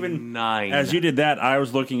 I even. 9. As you did that, I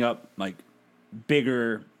was looking up like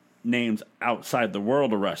bigger names outside the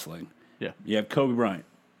world of wrestling. Yeah. You have Kobe Bryant,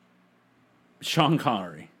 Sean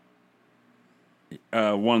Connery,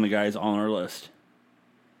 one of the guys on our list,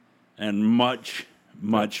 and much,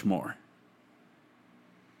 much more.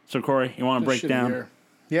 So, Corey, you want to break down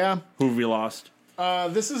Yeah. who have we lost?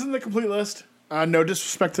 This isn't the complete list. No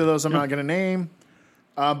disrespect to those I'm not going to name,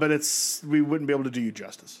 but we wouldn't be able to do you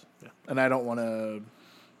justice. Yeah. And I don't want to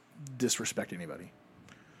disrespect anybody.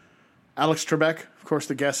 Alex Trebek, of course,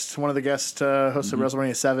 one of the guest hosts of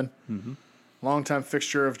WrestleMania 7. Mm-hmm. Longtime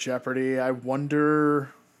fixture of Jeopardy. I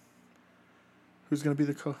wonder who's going to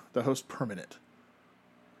be the host permanent.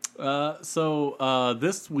 So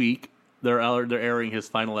this week they're airing his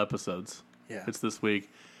final episodes. Yeah. It's this week.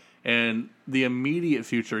 And the immediate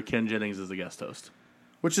future, Ken Jennings is the guest host.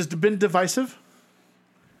 Which has been divisive.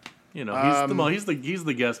 You know, he's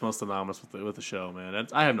the guest most anonymous with the show, man.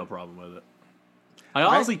 I have no problem with it. I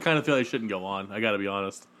honestly kind of feel like it shouldn't go on. I got to be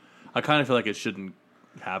honest. I kind of feel like it shouldn't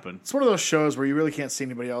happen. It's one of those shows where you really can't see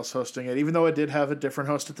anybody else hosting it, even though it did have a different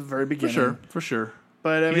host at the very beginning. For sure.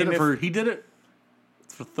 But I mean, he did it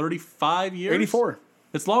for 35 years. 84.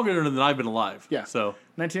 It's longer than I've been alive. Yeah. So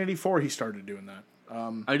 1984, he started doing that.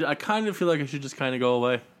 I kind of feel like it should just kind of go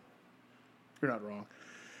away. You're not wrong.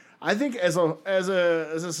 I think as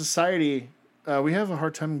a society, we have a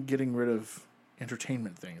hard time getting rid of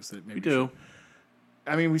entertainment things that maybe We do.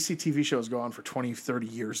 I mean, we see TV shows go on for 20, 30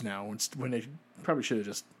 years now when they probably should have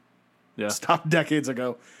just stopped decades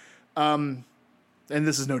ago. And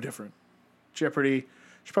this is no different. Jeopardy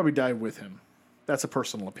should probably die with him. That's a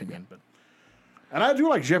personal opinion, and I do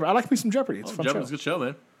like Jeopardy. I like me some Jeopardy. It's a fun Jeopardy's show. a good show,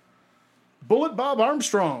 man. Bullet Bob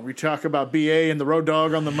Armstrong. We talk about BA and the Road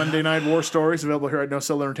Dogg on the Monday Night War Stories, available here at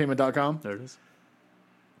NoCellEntertainment.com. There it is.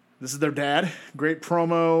 This is their dad. Great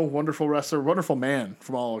promo, wonderful wrestler, wonderful man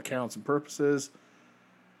from all accounts and purposes.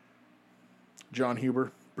 John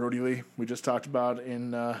Huber, Brody Lee, we just talked about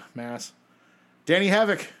in Mass. Danny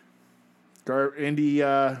Havoc,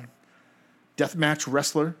 indie deathmatch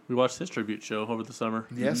wrestler. We watched his tribute show over the summer.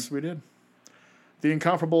 Yes, we did. The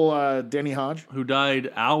incomparable Danny Hodge. Who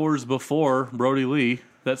died hours before Brody Lee.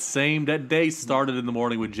 That day started in the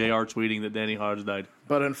morning with JR tweeting that Danny Hodge died.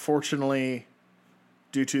 But unfortunately,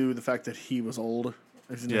 due to the fact that he was old,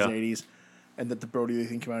 he was in his 80s, and that the Brody Lee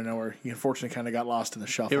thing came out of nowhere, he unfortunately kind of got lost in the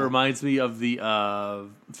shuffle. It reminds me of the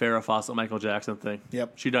Farrah Fawcett Michael Jackson thing.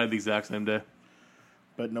 Yep. She died the exact same day.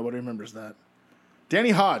 But nobody remembers that.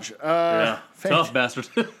 Danny Hodge. Tough bastard.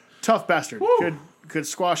 Tough bastard. Could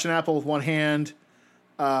squash an apple with one hand.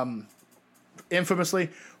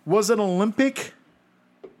 Infamously, was an Olympic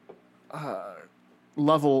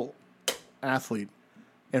level athlete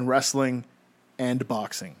in wrestling and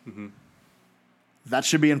boxing. Mm-hmm. That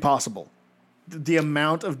should be impossible. The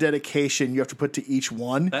amount of dedication you have to put to each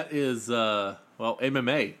one. That is,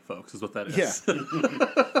 MMA, folks, is what that is.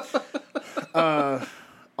 Yeah.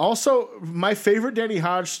 Also, my favorite Danny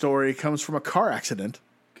Hodge story comes from a car accident.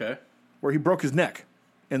 Okay. Where he broke his neck,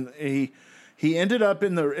 and he ended up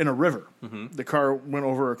in a river. Mm-hmm. The car went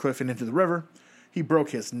over a cliff and into the river. He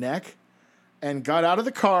broke his neck, and got out of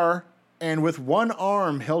the car, and with one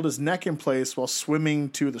arm held his neck in place while swimming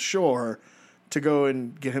to the shore to go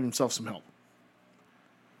and get himself some help.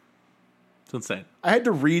 It's insane. I had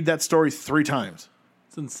to read that story 3 times.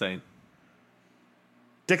 It's insane.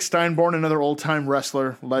 Dick Steinborn, another old-time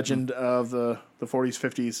wrestler, legend of the 40s,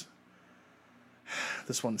 50s.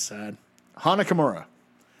 This one's sad. Hana Kimura.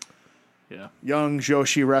 Yeah. Young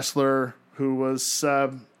Joshi wrestler who was,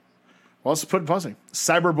 let's put it bluntly,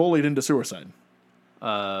 cyberbullied into suicide.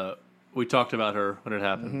 We talked about her when it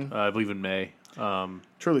happened, I believe in May.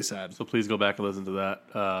 Truly sad. So please go back and listen to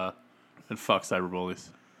that. And fuck cyberbullies.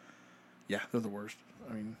 Yeah, they're the worst.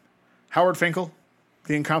 I mean, Howard Finkel,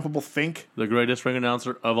 the incomparable Fink. The greatest ring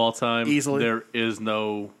announcer of all time. Easily. There is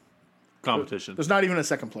no competition. There's not even a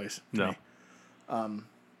second place. No.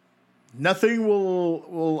 Nothing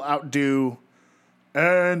will outdo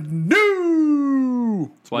and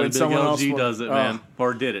new. That's why the big LG does it, man.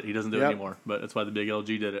 Or did it. He doesn't do it anymore. But that's why the big LG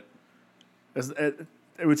did it.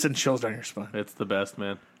 It would send chills down your spine. It's the best,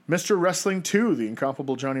 man. Mr. Wrestling 2, the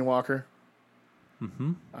incomparable Johnny Walker.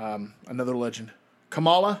 Another legend.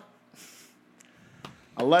 Kamala,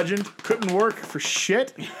 a legend. Couldn't work for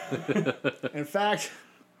shit. In fact,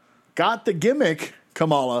 got the gimmick,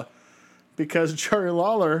 Kamala, because Jerry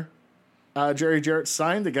Jarrett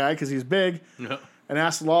signed the guy because he's big, and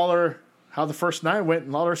asked Lawler how the first night went,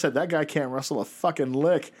 and Lawler said, that guy can't wrestle a fucking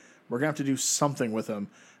lick. We're going to have to do something with him.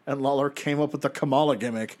 and Lawler came up with the Kamala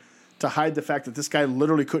gimmick to hide the fact that this guy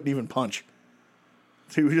literally couldn't even punch.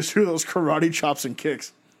 He would just do those karate chops and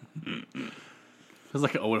kicks. It's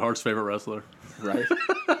like Owen Hart's favorite wrestler. Right.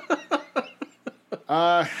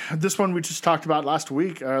 This one we just talked about last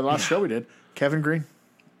week, last show we did. Kevin Green.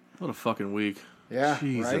 What a fucking week. Yeah,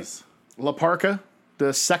 Jesus. right. La Parka,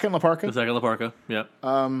 the second La Parka. The second La Parka, yep.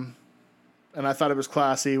 And I thought it was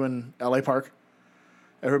classy when LA Park.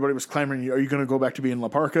 Everybody was clamoring, "Are you going to go back to being La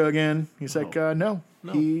Parka again?" He's like, "No.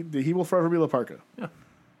 He will forever be La Parka. Yeah.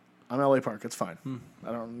 I'm LA Park. It's fine.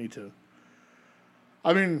 I don't need to."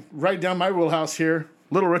 I mean, right down my wheelhouse here,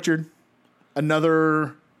 Little Richard,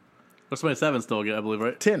 another WrestleMania 7 still, I believe,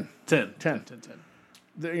 right? 10. 10.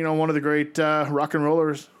 10. One of the great rock and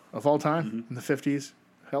rollers of all time in the 50s.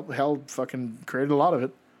 Fucking created a lot of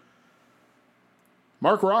it.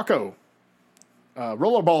 Mark Rocco.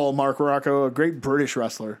 Rollerball Mark Rocco, a great British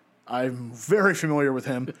wrestler. I'm very familiar with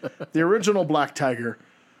him. The original Black Tiger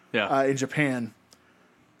in Japan.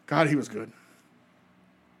 God, he was good.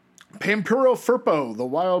 Pampuro Firpo, the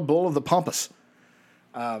wild bull of the Pampas.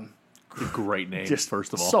 Great name, Just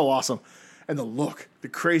first of all. so awesome. And the look, the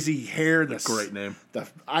crazy hair, Great name. the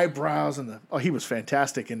eyebrows, and he was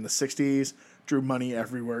fantastic in the 60s. Drew money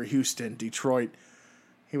everywhere. Houston, Detroit.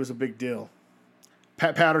 He was a big deal.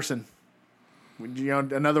 Pat Patterson.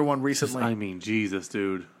 Another one recently. I mean, Jesus,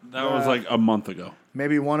 dude. That was like a month ago.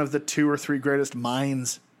 Maybe one of the 2 or 3 greatest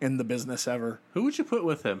minds in the business ever. Who would you put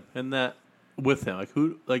with him in that? With him, like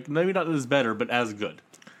who? Like maybe not as better, but as good.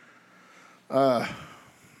 What's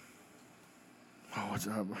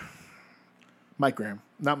Mike Graham?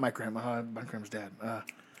 Not Mike Graham. Mike Graham's dad.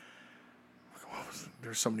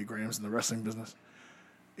 There's so many Grahams in the wrestling business.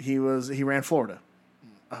 He ran Florida.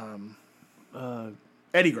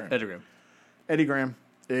 Eddie Graham. Eddie Graham. Eddie Graham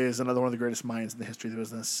is another one of the greatest minds in the history of the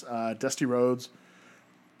business. Dusty Rhodes,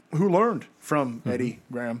 who learned from Eddie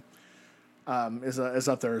Graham, is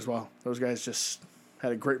up there as well. Those guys just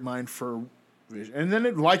had a great mind for vision. And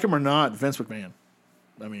then, like him or not, Vince McMahon.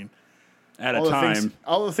 I mean, At a time.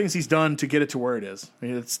 all the things he's done to get it to where it is. I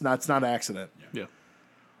mean, it's not an accident. Yeah.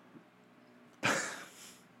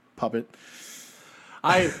 Puppet.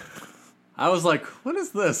 I was like, what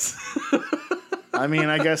is this? I mean,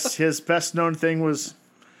 I guess his best known thing was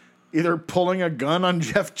either pulling a gun on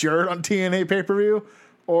Jeff Jarrett on TNA pay-per-view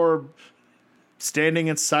or standing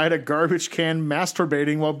inside a garbage can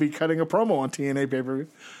masturbating while be cutting a promo on TNA pay-per-view.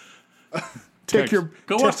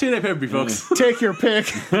 Go watch TNA pay-per-view, folks. Take your pick.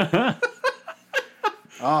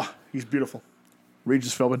 He's beautiful.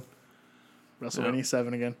 Regis Philbin. WrestleMania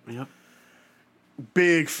 7 again. Yep.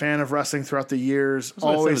 Big fan of wrestling throughout the years. what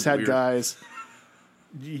I said Always was had weird. guys.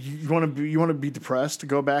 You want to be depressed?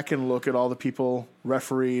 Go back and look at all the people,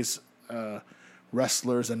 referees,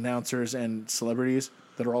 wrestlers, announcers, and celebrities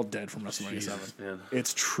that are all dead from WrestleMania 7. Man.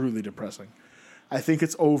 It's truly depressing. I think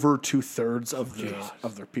it's over 2/3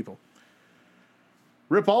 of their people.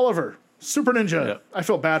 Rip Oliver, Super Ninja. Yeah. I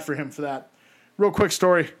feel bad for him for that. Real quick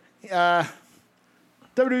story.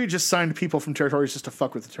 WWE just signed people from territories just to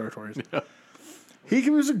fuck with the territories. Yeah. He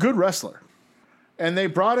was a good wrestler. And they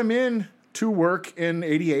brought him in to work in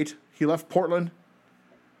 88. He left Portland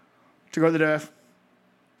to go to the WWF.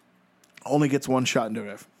 Only gets one shot in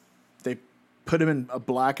WWF. They put him in a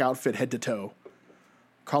black outfit head to toe,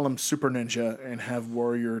 call him Super Ninja, and have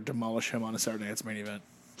Warrior demolish him on a Saturday Night's Main Event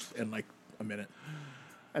in like a minute.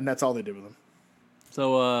 And that's all they did with him.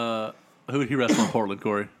 So, who would he wrestle in Portland,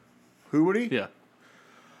 Corey? Who would he? Yeah.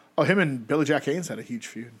 Oh, him and Billy Jack Haynes had a huge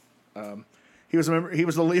feud. He was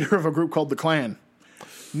the leader of a group called the Clan.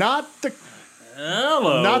 Not the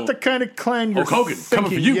kind of clan you're Hulk Hogan, thinking.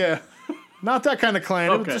 coming for you. Yeah. Not that kind of clan.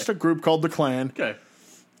 It was Okay. just a group called the Clan. Okay.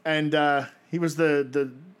 And he was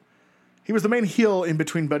the main heel in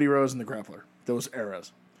between Buddy Rose and the Grappler. Those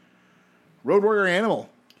eras. Road Warrior Animal.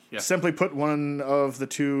 Yeah. Simply put, one of the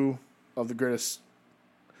two of the greatest,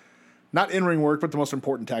 not in-ring work, but the most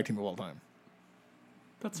important tag team of all time.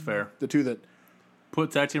 That's fair. The two that,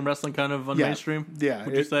 Put tag team wrestling kind of on Yeah. mainstream? Yeah,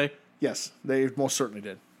 Would you say? yes, they most certainly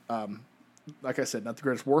did. Like I said, not the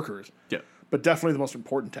greatest workers, Yeah. but definitely the most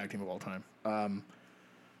important tag team of all time.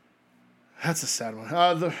 That's a sad one.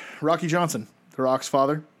 The Rocky Johnson, The Rock's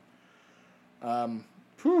father. You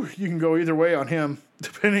can go either way on him,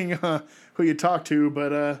 depending who you talk to,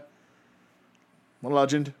 but a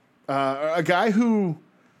legend. A guy who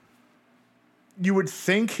you would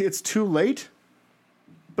think it's too late,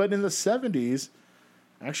 but in the 70s,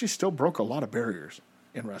 actually still broke a lot of barriers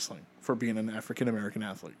in wrestling for being an African-American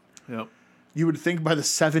athlete. Yep. You would think by the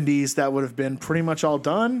 70s that would have been pretty much all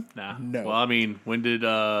done. Nah. No. Well, I mean, when did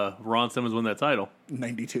Ron Simmons win that title?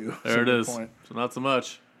 92. There it is. Point. So not so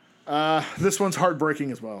much. This one's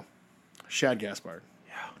heartbreaking as well. Shad Gaspard.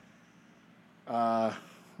 Yeah.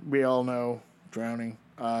 We all know drowning.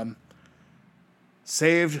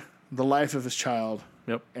 Saved the life of his child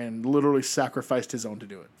Yep. and literally sacrificed his own to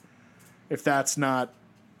do it. If that's not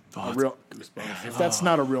a real, if that's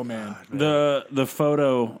not a real man, The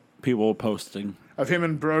photo people were posting of him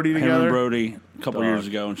and Brody him together. and Brody a couple Dog. years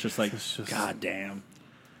ago, and it's just like, just- God damn.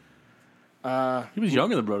 He was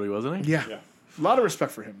younger than Brody, wasn't he? Yeah. A lot of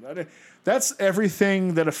respect for him. That's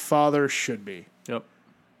everything that a father should be. Yep.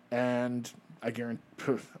 And I guarantee,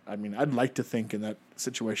 I'd like to think in that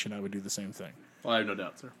situation I would do the same thing. Well, I have no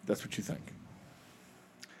doubt, sir. That's what you think.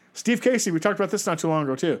 Steve Casey, we talked about this not too long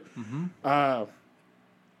ago, too.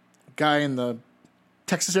 Guy in the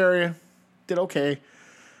Texas area, did okay.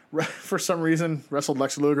 For some reason, wrestled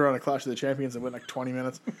Lex Luger on a Clash of the Champions and went like 20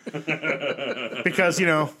 minutes. Because,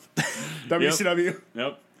 WCW.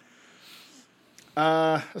 Yep.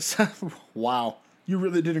 Wow. You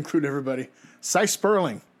really did include everybody. Cy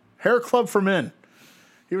Sperling, Hair Club for Men.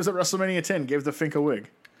 He was at WrestleMania 10, gave the Fink a wig.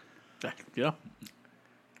 Yeah.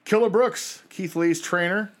 Killer Brooks, Keith Lee's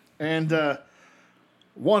trainer, and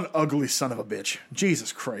one ugly son of a bitch.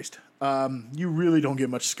 Jesus Christ. You really don't get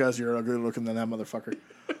much scuzzier or uglier looking than that motherfucker.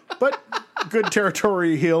 But good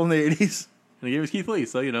territory heel in the 80s. And he gave us Keith Lee,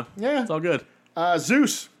 so, Yeah. it's all good.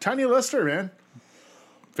 Zeus, Tiny Lister, man.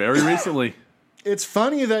 Very recently. It's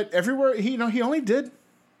funny that everywhere, he only did,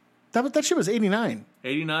 that shit was 89.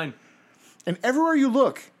 89 And everywhere you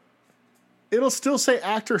look, it'll still say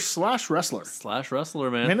actor / wrestler. /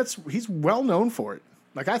 wrestler, man. And he's well known for it.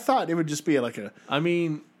 Like, I thought it would just be like a... I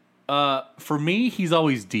mean, for me, he's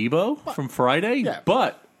always Debo from Friday. Yeah.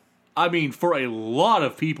 But, I mean, for a lot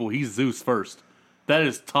of people, he's Zeus first. That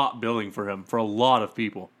is top billing for him, for a lot of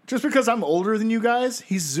people. Just because I'm older than you guys,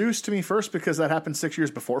 he's Zeus to me first because that happened 6 years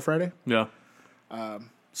before Friday. Yeah.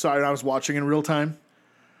 So I was watching in real time.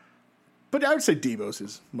 But I would say Debo's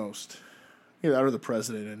his most. Yeah, that or the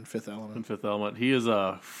President in Fifth Element. Fifth Element. He is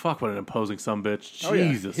what an imposing sumbitch. Oh,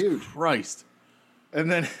 yeah. Jesus Huge. Christ. And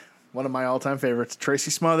then one of my all-time favorites,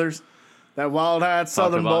 Tracy Smothers. That wild-eyed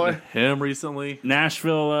Southern Talked boy. about him recently.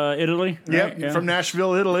 Nashville, Italy. Yep, right? Yeah. from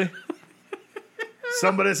Nashville, Italy.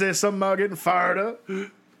 Somebody says something about getting fired up.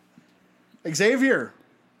 Xavier,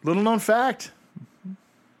 little known fact,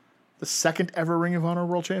 the second ever Ring of Honor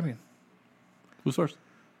World Champion. Who's first?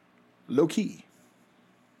 Low key.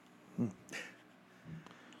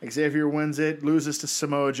 Xavier wins it, loses to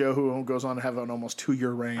Samoa Joe, who goes on to have an almost 2-year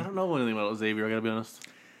I reign. don't know anything about Xavier, I gotta be honest.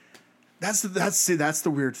 That's the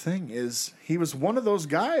weird thing is he was one of those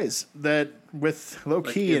guys that with low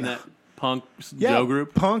key in and that Punk Joe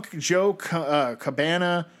group. Punk, Joe,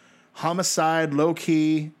 Cabana, Homicide, Low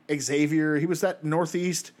Key, Xavier. He was that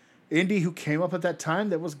Northeast indie who came up at that time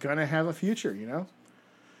that was gonna have a future,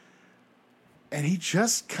 And he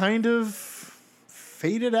just kind of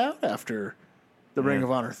faded out after the Ring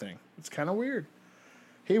of Honor thing. It's kind of weird.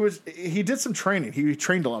 He did some training. He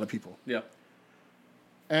trained a lot of people, Yeah.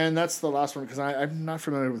 and that's the last one because I'm not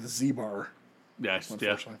familiar with the Z-Bar. Yeah.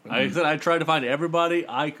 Unfortunately. I said I tried to find everybody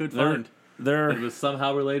I could find that was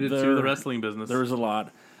somehow related to the wrestling business. There's a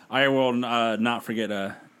lot. I will not forget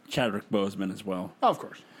Chadwick Boseman as well. Oh, of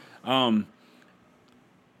course. I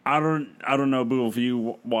don't know, Boo, if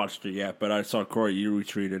you watched it yet, but I saw Corey, you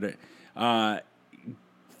retweeted it.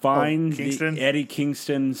 Find Kingston? Eddie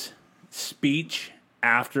Kingston's speech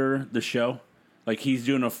after the show. Like, he's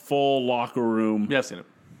doing a full locker room. Yeah, I've seen it.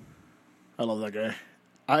 I love that guy.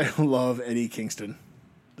 I love Eddie Kingston.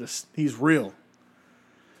 He's real.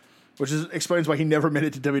 Which explains why he never made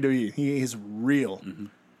it to WWE. He is real. Mm-hmm.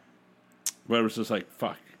 But it was just like,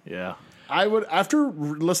 fuck. Yeah. I would, after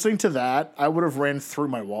listening to that, I would have ran through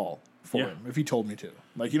my wall for Yeah. him if he told me to.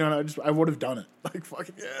 Like, I would have done it. Like,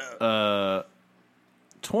 fucking yeah.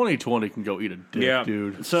 2020 can go eat a dick, Yeah.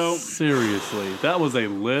 dude. So- seriously, that was a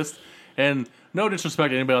list, and no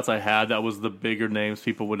disrespect to anybody else I had. That was the bigger names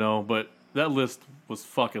people would know, but that list was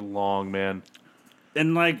fucking long, man.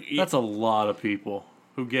 And, like, That's a lot of people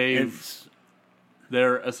who gave it's,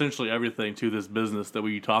 their essentially everything to this business that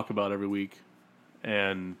we talk about every week,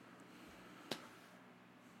 and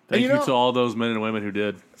thank you you know- to all those men and women who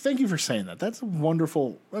did. Thank you for saying that. That's a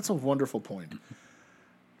wonderful point.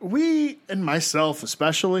 We, and myself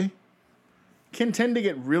especially, can tend to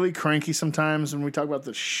get really cranky sometimes when we talk about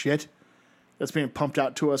the shit that's being pumped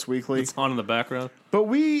out to us weekly. It's on in the background. But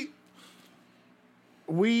we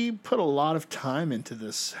put a lot of time into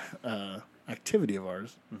this activity of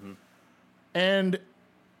ours. Mm-hmm. And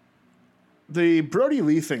the Brody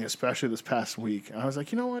Lee thing, especially this past week, I was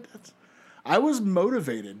like, you know what? I was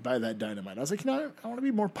motivated by that Dynamite. I was like, I want to be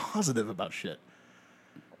more positive about shit.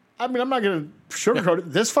 I mean, I'm not going to sugarcoat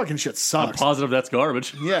it. This fucking shit I'm sucks. positive that's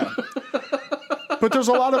garbage. Yeah. But there's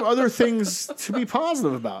a lot of other things to be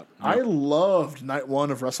positive about. I loved night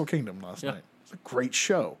 1 of Wrestle Kingdom last night. It's a great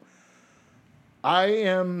show. I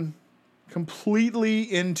am completely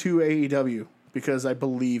into AEW because I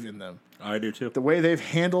believe in them. I do too. The way they've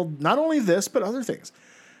handled not only this, but other things.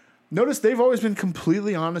 Notice they've always been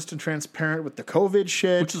completely honest and transparent with the COVID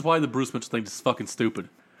shit. Which is why the Bruce Mitchell thing is fucking stupid.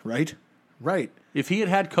 Right? Right. If he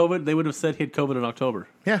had COVID, they would have said he had COVID in October.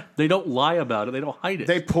 Yeah. They don't lie about it. They don't hide it.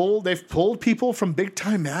 They've pulled people from big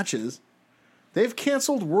time matches. They've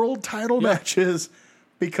canceled world title matches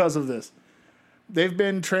because of this. They've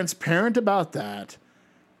been transparent about that.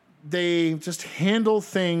 They just handle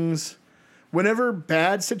things. Whenever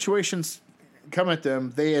bad situations come at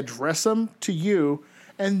them, they address them to you,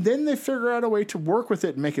 and then they figure out a way to work with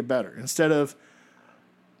it and make it better instead of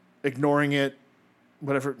ignoring it,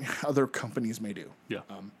 whatever other companies may do. Yeah.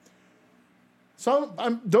 So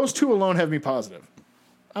those two alone have me positive.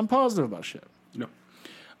 I'm positive about shit. No.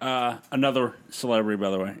 Another celebrity, by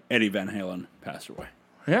the way, Eddie Van Halen passed away.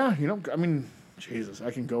 Yeah, I mean, Jesus,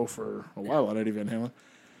 I can go for a while on Eddie Van Halen.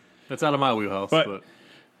 That's out of my wheelhouse. But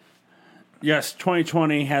yes,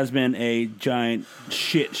 2020 has been a giant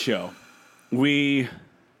shit show. I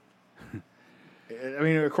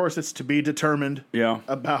mean, of course, it's to be determined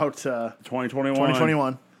about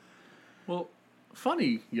 2021. Well,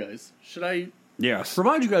 funny, guys. Should I Yes.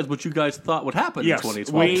 remind you guys what you guys thought would happen in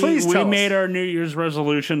 2020? Please we tell us. made our New Year's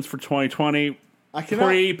resolutions for 2020 I cannot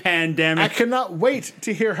pre-pandemic. wait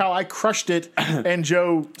to hear how I crushed it and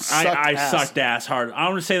Joe sucked I ass. sucked ass hard. I'm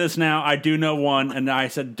going to say this now. I do know one, and I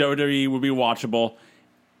said WWE would be watchable.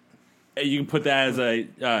 You can put that as a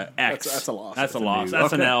X. That's a loss. That's a That's a loss. no.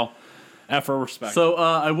 That's an Okay. L. F for respect. So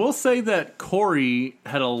I will say that Corey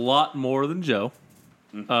had a lot more than Joe.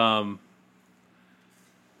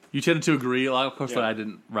 You tended to agree. Of course, I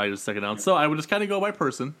didn't write a second down. So I would just kind of go by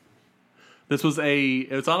person. This was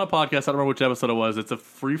it's on a podcast. I don't remember which episode it was. It's a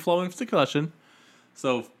free-flowing discussion.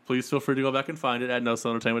 So please feel free to go back and find it at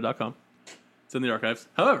nocellentertainment.com. It's in the archives.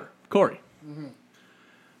 However, Corey,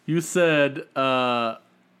 you said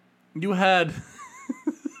you had...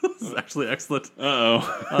 This is actually excellent.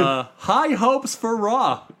 High hopes for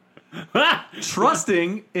Raw.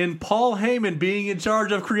 Trusting in Paul Heyman being in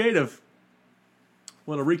charge of creative.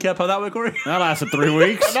 Want to recap how that went, Corey? that lasted 3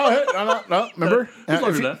 weeks. No. Remember? longer if,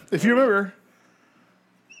 than you, that. if you remember,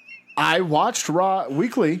 I watched Raw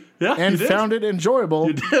weekly Yeah, and you did. found it enjoyable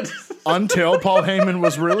You did. until Paul Heyman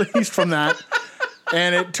was released from that,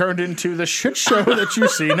 and it turned into the shit show that you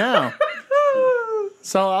see now.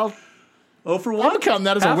 So I'll for 1? I'm counting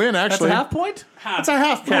that as a win, actually. That's a half point? It's a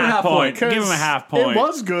half point. Half point. Give 'cause him a half point. It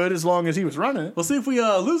was good as long as he was running it. We'll see if we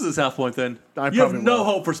lose this half point then. I You have probably no will.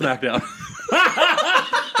 hope for SmackDown.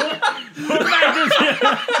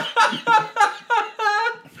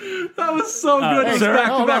 That was so good. It was sir,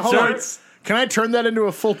 back-to-back hold on. shirts. Can I turn that into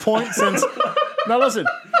a full point? Since now, listen.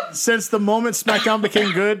 Since the moment SmackDown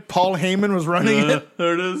became good, Paul Heyman was running it.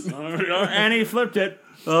 There it is. And he flipped it.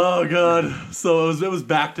 Oh god! So it was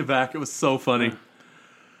back to back. It was so funny.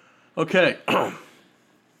 Okay,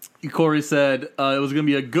 Corey said it was going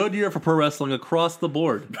to be a good year for pro wrestling across the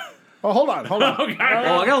board. Oh, hold on. Oh,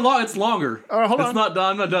 I got a lot. It's longer. All right, hold it's on. not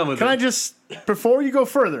done. I'm not done with Can I it. just before you go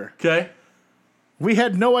further? Okay. We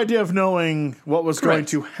had no idea of knowing what was going Correct.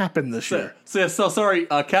 to happen this year. So sorry.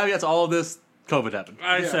 Caveat to all of this: COVID happened.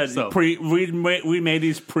 I said so- we made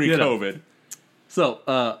these pre-COVID. So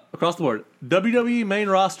across the board, WWE main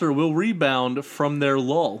roster will rebound from their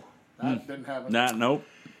lull. That didn't happen. Nope.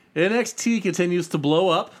 NXT continues to blow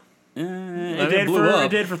up. It blew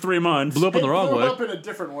up. did for 3 months. Blew up in the wrong way. up in a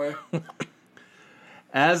different way.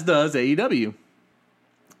 As does AEW.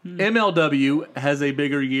 MLW has a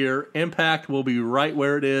bigger year. Impact will be right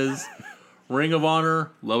where it is. Ring of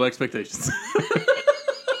Honor, low expectations.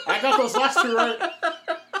 I got those last two right.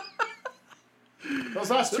 Those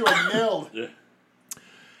last two are nailed.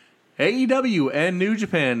 AEW and New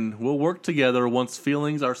Japan will work together once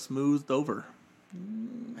feelings are smoothed over.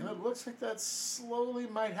 And it looks like that slowly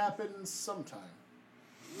might happen sometime.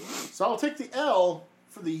 So I'll take the L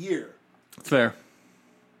for the year. It's fair.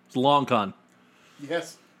 It's a long con.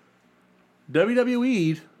 Yes.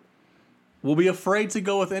 WWE will be afraid to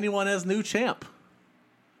go with anyone as new champ.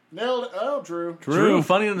 Nailed it. Oh, Drew. Drew,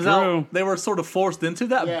 funny enough, Drew. they were sort of forced into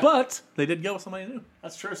that, Yeah. but they did go with somebody new.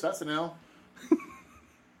 That's true. So that's an L.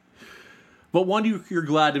 But one you're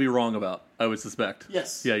glad to be wrong about, I would suspect.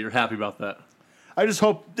 Yes. Yeah, you're happy about that. I just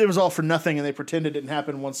hope it was all for nothing and they pretended it didn't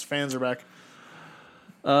happen once fans are back.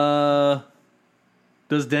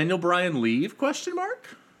 Does Daniel Bryan leave? Question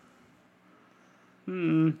mark.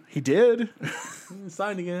 He did.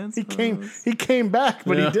 Signed again. He came back,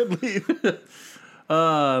 but Yeah. he did leave.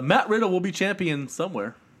 Matt Riddle will be champion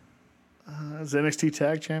somewhere. Does NXT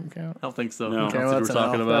Tag Champ count? I don't think so. No. That's Okay, what well, we're that's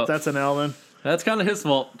talking an L. about. That's an L then. That's kind of his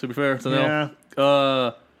fault, to be fair. It's an Yeah.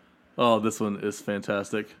 L. Oh, this one is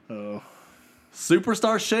fantastic. Oh.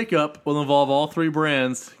 Superstar shakeup will involve all three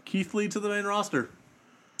brands. Keith Lee to the main roster.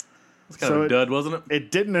 That's kind So of a dud, wasn't it?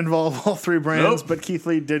 It didn't involve all three brands, Nope. but Keith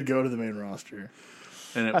Lee did go to the main roster.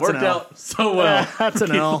 And it That's an worked L. out so well. That's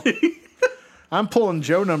an L. I'm pulling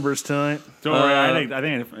Joe numbers tonight. Don't worry. I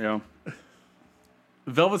think you know.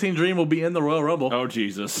 Velveteen Dream will be in the Royal Rumble. Oh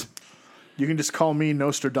Jesus. You can just call me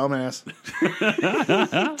Nostradamus.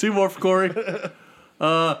 2 more for Corey.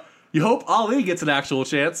 You hope Ali gets an actual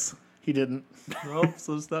chance. He didn't. Well,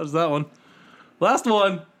 so that was that one. Last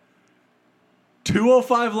one.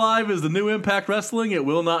 205 Live is the new Impact Wrestling. It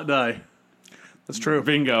will not die. That's true.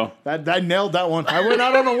 Bingo. I nailed that one. I went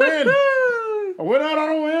out on a win. I went out on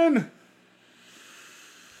a win.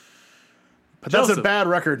 But that's a Joseph. bad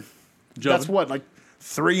record. That's what, like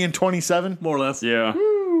 3-27? More or less. Yeah.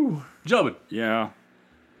 Jobin. Yeah.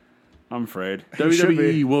 I'm afraid. should WWE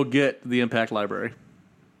be. will get the Impact Library.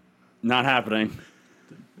 Not happening.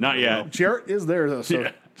 Not yet. Jarrett is there, though, so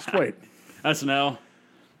Yeah. just wait. SNL.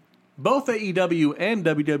 Both AEW and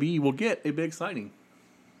WWE will get a big signing.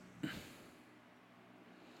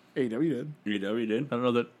 AEW did. EW did. I don't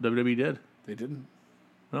know that WWE did. They didn't.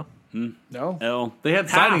 No. No? L. They had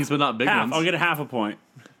Half. signings, but not big half. ones. I'll get a half a point.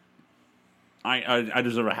 I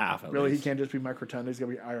deserve a half. At Really? He least. can't just be Mike Rotunda. He's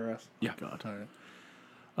going to be IRS. Yeah. God.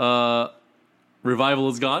 All right. Revival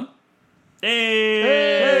is gone.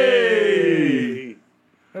 Hey.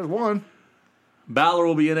 There's one. Balor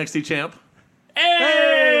will be NXT champ.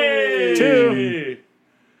 Hey. 2.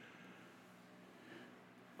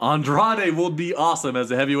 Andrade will be awesome as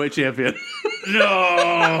a heavyweight champion.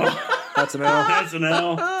 No. That's an L. That's an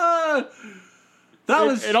L. That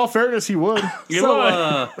was In all fairness, he would. You so. know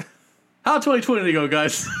what? How 2020 go,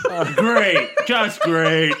 guys? Great. Just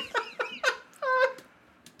great.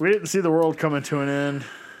 We didn't see the world coming to an end.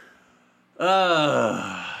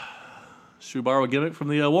 Should we borrow a gimmick from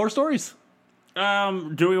the War Stories?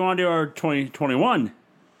 Do we want to do our 2021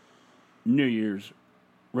 New Year's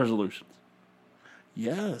resolutions?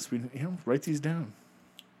 Yes. Write these down.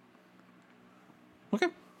 Okay.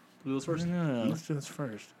 Do this first. Yeah, let's do this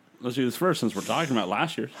first. Let's do this first since we're talking about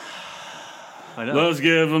last year's. I know. Let's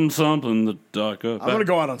give them something to talk about. I'm going to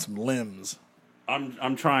go out on some limbs.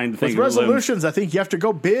 I'm trying to With think of resolutions, I think you have to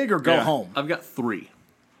go big or go Yeah. home. I've got 3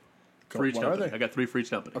 for each What are company. they? I got 3 for each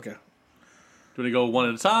company. Okay. Do you want to go one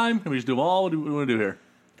at a time? Can we just do them all? What do we want to do here?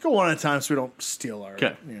 Go one at a time so we don't steal our...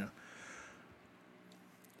 Okay. Yeah.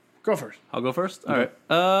 Go first. I'll go first. All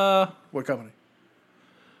right. What company?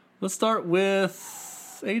 Let's start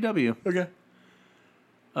with AEW. Okay.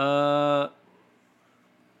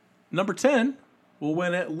 Number 10 will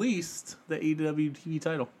win at least the AEW TV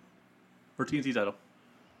title or TNT title.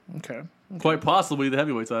 Okay. Quite possibly the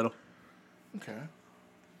heavyweight title. Okay.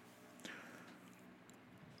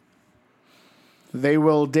 They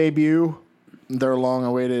will debut their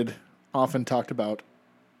long-awaited, often talked about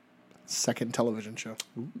second television show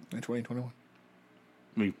in 2021.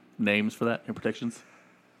 Any names for that? Any predictions?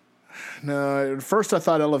 No, at first I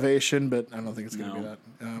thought Elevation, but I don't think it's going to be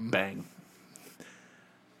that. Bang.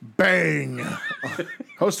 Bang!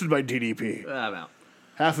 Hosted by DDP. I'm out.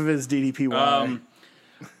 Half of it is DDPY.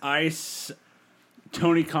 Ice.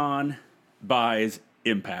 Tony Khan buys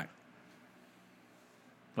Impact.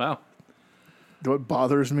 Wow. What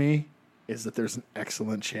bothers me is that there's an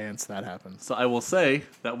excellent chance that happens. So I will say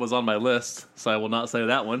that was on my list, so I will not say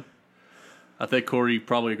that one. I think Corey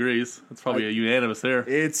probably agrees. It's probably a unanimous there.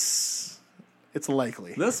 It's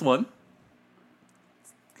likely. This one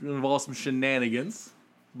involves some shenanigans,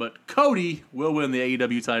 but Cody will win the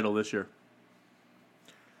AEW title this year.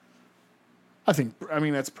 I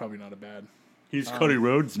mean, that's probably not a bad. He's Cody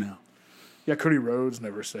Rhodes now. Yeah, Cody Rhodes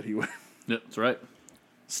never said he would. Yep, that's right.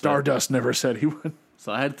 Stardust never said he would.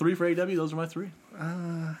 So I had 3 for AEW. Those are my 3.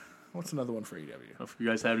 What's another one for AEW? If you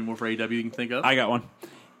guys have any more for AEW you can think of. I got one.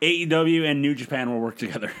 AEW and New Japan will work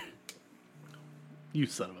together. You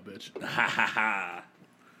son of a bitch. Ha ha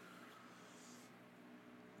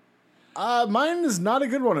Uh, ha. mine is not a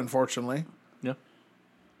good one, unfortunately. Yeah.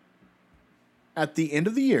 At the end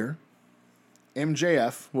of the year,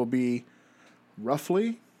 MJF will be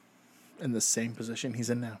roughly in the same position he's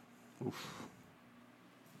in now.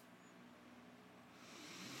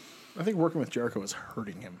 I think working with Jericho is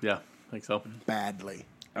hurting him Yeah, I think so. badly.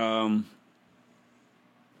 Jericho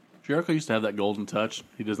used to have that golden touch.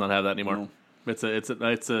 He does not have that anymore. It's a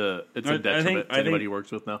detriment think- to anybody he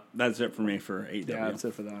works with now. That's it for me for AEW. Yeah, that's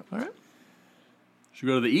it for that. All right. Should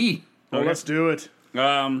we go to the E? Well, let's do it.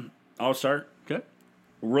 I'll start. Okay.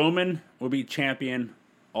 Roman will be champion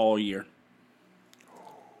all year.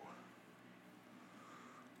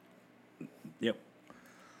 Yep.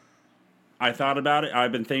 I thought about it.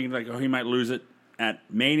 I've been thinking like, he might lose it at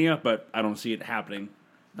Mania, but I don't see it happening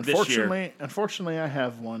this year. Unfortunately, I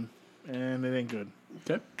have one, and it ain't good.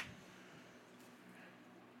 Okay.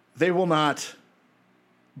 They will not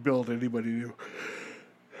build anybody new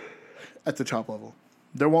at the top level.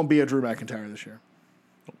 There won't be a Drew McIntyre this year.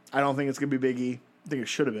 I don't think it's going to be Big E. I think it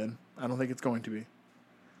should have been. I don't think it's going to be.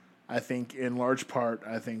 I think in large part,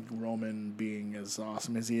 Roman being as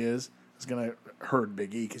awesome as he is going to hurt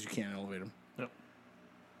Big E because you can't elevate him. Yep.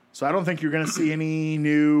 So I don't think you're going to see any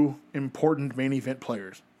new important main event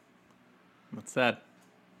players. That's sad.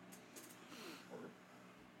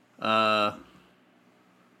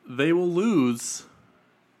 They will lose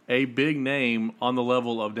a big name on the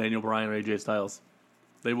level of Daniel Bryan or AJ Styles.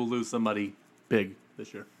 They will lose somebody big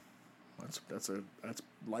this year. That's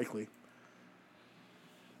likely.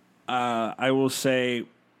 I will say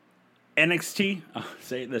NXT. I'll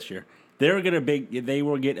say it this year. They will get a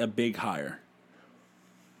big hire.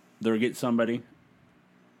 They'll get somebody.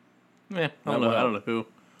 I don't know who.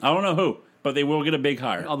 I don't know who, but they will get a big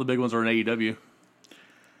hire. All the big ones are in AEW.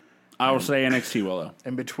 I will say NXT will though.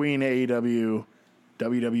 And between AEW,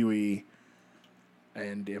 WWE,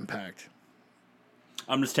 and Impact,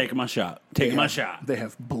 I'm just taking my shot. My shot. They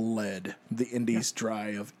have bled the indies dry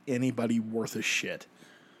of anybody worth a shit.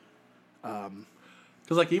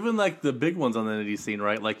 Because even the big ones on the indie scene,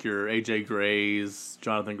 right? Like your AJ Grays,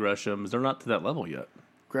 Jonathan Greshams, they're not to that level yet.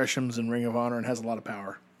 Gresham's in Ring of Honor and has a lot of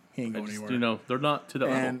power. He ain't going anywhere. They're not to that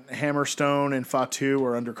level. And Hammerstone and Fatu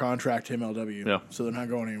are under contract to MLW. Yeah. So they're not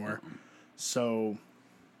going anywhere. So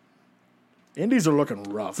indies are looking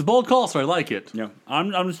rough. It's a bold call, so I like it. Yeah,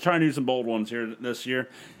 I'm just trying to do some bold ones here this year.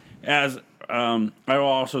 As I will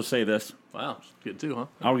also say this. Wow, get two, huh?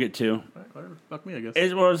 I'll get two. All right, whatever. Fuck me, I guess.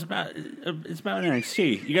 It's about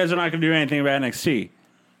NXT. You guys are not going to do anything about NXT.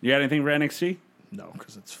 You got anything for NXT? No,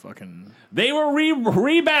 because it's fucking. They will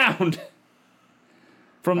rebound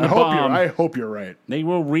from the bomb. I hope you're right. They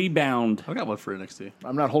will rebound. I got one for NXT.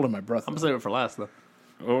 I'm not holding my breath. I'm gonna save it for last though.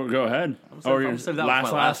 Oh, go ahead. I'm gonna save that one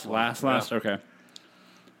for my last one. Last. Okay.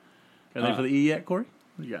 Anything for the E yet, Corey?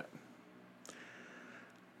 What you got?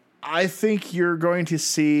 I think you're going to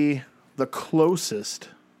see the closest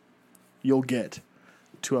you'll get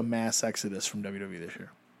to a mass exodus from WWE this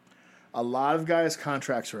year. A lot of guys'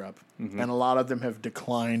 contracts are up, and a lot of them have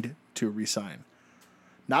declined to resign.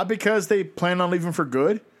 Not because they plan on leaving for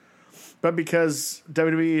good, but because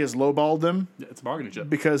WWE has lowballed them. Yeah, it's a bargaining chip.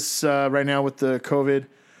 Because right now with the COVID,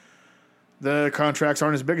 the contracts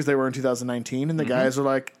aren't as big as they were in 2019, and the guys are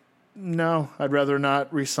like, no, I'd rather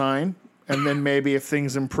not resign. And then maybe if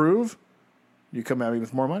things improve, you come at me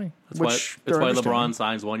with more money. That's why LeBron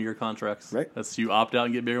signs 1-year contracts. Right. That's you opt out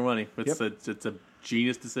and get bigger money. It's a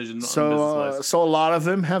genius decision. On So a lot of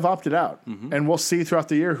them have opted out, and we'll see throughout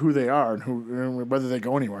the year who they are and whether they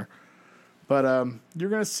go anywhere. But you're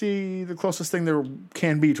going to see the closest thing there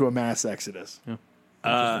can be to a mass exodus.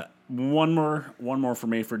 Yeah. One more for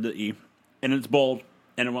me for the E, and it's bold,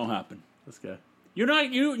 and it won't happen. This guy. You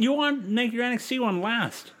want to make your NXT one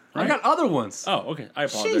last. Right? I got other ones. Oh, okay. I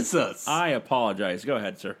apologize. Jesus. I apologize. Go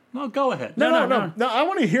ahead, sir. No, go ahead. No. I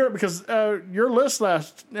want to hear it because your list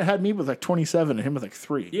last had me with 27 and him with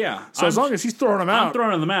 3. Yeah. So as long as he's throwing them out, I'm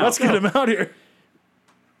throwing them out. Let's get him out here.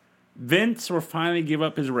 Vince will finally give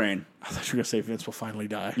up his reign. I thought you were going to say Vince will finally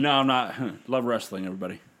die. No, I'm not. Love wrestling,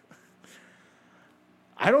 everybody.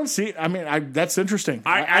 I don't see. I mean, that's interesting.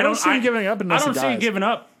 I don't see him giving up. Unless I don't he see dies. him giving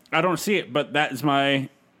up. I don't see it, but that is my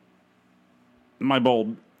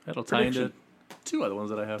bold. That'll tie into 2 other ones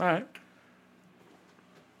that I have. All right.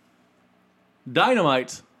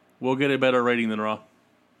 Dynamite will get a better rating than Raw.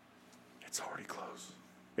 It's already close.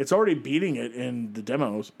 It's already beating it in the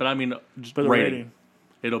demos. But I mean, just But the rating.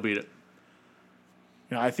 It'll beat it.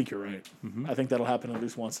 I think you're right. I think that'll happen at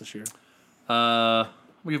least once this year.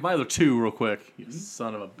 We give my other 2 real quick. You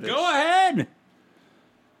son of a bitch. Go ahead.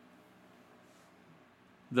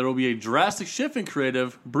 There will be a drastic shift in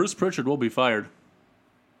creative. Bruce Pritchard will be fired.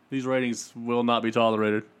 These ratings will not be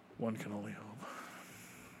tolerated. One can only hope.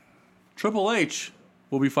 Triple H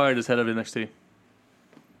will be fired as head of NXT.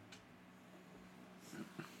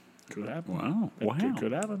 Could happen. Wow. It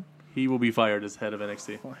could happen. He will be fired as head of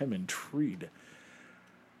NXT. Well, I'm intrigued.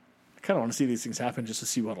 I kind of want to see these things happen just to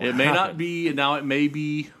see what'll It happen. may not be now. It may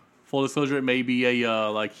be Full disclosure, it may be a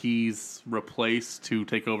like he's replaced to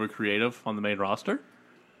take over creative on the main roster,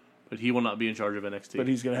 but he will not be in charge of NXT. But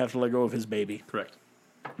he's going to have to let go of his baby. Correct.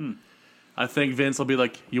 I think Vince will be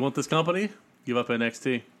like, "You want this company? Give up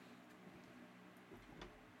NXT."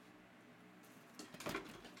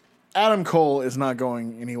 Adam Cole is not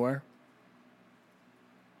going anywhere.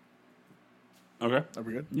 Okay. Are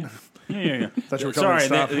we good? Yeah. Yeah. Thought you were telling me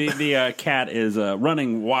Sorry, to stop. the cat is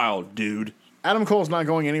running wild, dude. Adam Cole's not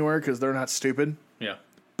going anywhere because they're not stupid, Yeah,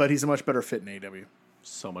 but he's a much better fit in AEW.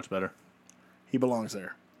 so much better. He belongs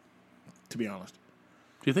there, to be honest.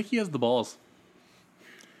 Do you think he has the balls?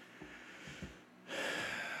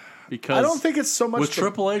 Because I don't think it's so much with the-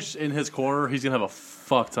 Triple H in his corner, he's gonna have a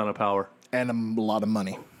fuck ton of power. and a lot of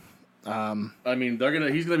money. I mean,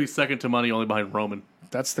 he's gonna be second to money only behind Roman.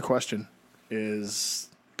 That's the question, is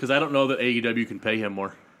Because I don't know that AEW can pay him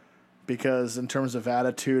more. because in terms of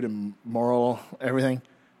attitude and moral, everything,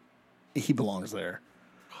 he belongs there.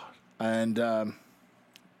 And,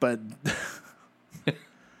 but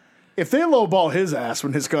if they lowball his ass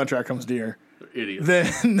when his contract comes dear, They're idiots.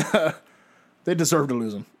 then they deserve to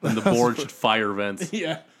lose him. And the board should fire Vince.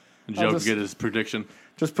 Yeah. And Joe just- could get his prediction.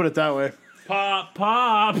 Just put it that way. Pop,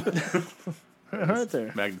 pop. Right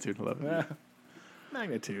there. Magnitude 11.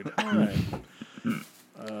 Magnitude. All right.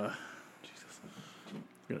 I'm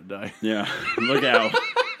gonna die. Yeah. Look out.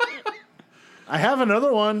 I have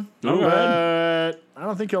another one, Oh, go ahead. but I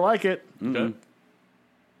don't think you'll like it. Okay.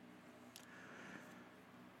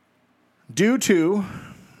 Due to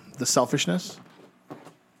the selfishness,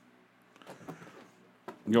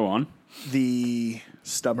 Go on. the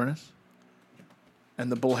stubbornness,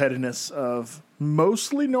 and the bullheadedness of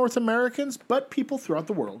mostly North Americans, but people throughout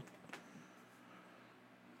the world,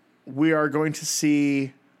 we are going to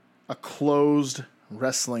see a closed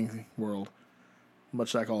wrestling world,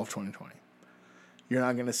 much like all of 2020. You're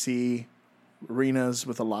not going to see arenas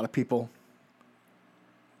with a lot of people.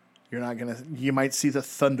 You might see the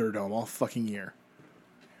Thunderdome all fucking year.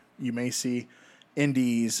 You may see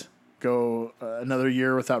indies go another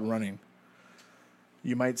year without running.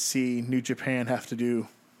 You might see New Japan have to do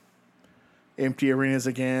empty arenas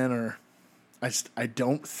again, or I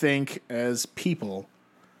don't think as people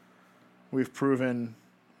we've proven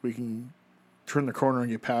we can turn the corner and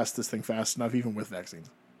get past this thing fast enough, even with vaccines.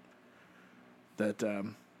 That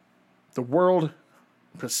the world,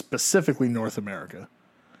 specifically North America,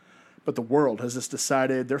 but the world has just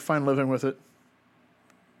decided they're fine living with it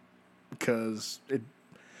because it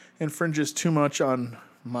infringes too much on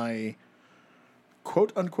my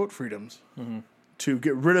quote-unquote freedoms to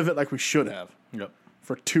get rid of it like we should have Yep.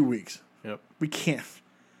 for 2 weeks. Yep. We can't.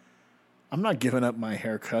 I'm not giving up my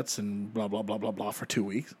haircuts and blah, blah, blah, blah, blah for 2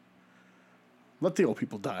 weeks. Let the old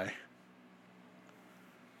people die.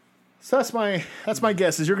 So that's my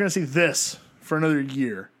guess is you're going to see this for another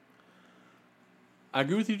year. I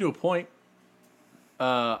agree with you to a point.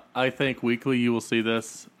 I think weekly you will see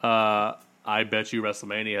this. I bet you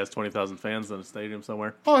WrestleMania has 20,000 fans in a stadium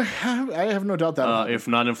somewhere. Oh, I have no doubt that. If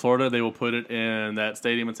not in Florida, they will put it in that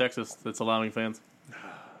stadium in Texas that's allowing fans.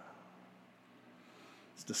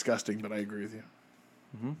 It's disgusting, but I agree with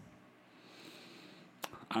you.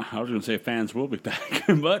 I was going to say fans will be back,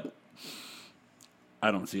 but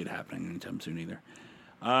I don't see it happening anytime soon either.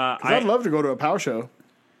 'Cause I'd love to go to a POW show,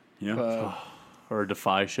 Yeah. Or a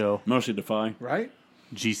Defy show. Mostly Defy. right?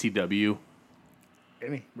 GCW.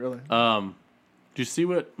 Any, really. Do you see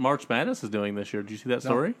what March Madness is doing this year? Did you see that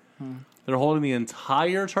story? They're holding the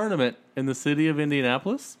entire tournament in the city of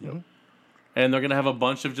Indianapolis. Yep. And they're going to have a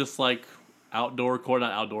bunch of just like outdoor court,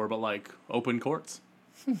 not outdoor, but like open courts.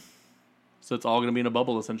 So it's all going to be in a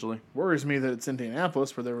bubble essentially. Worries me that it's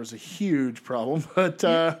Indianapolis where there was a huge problem, but,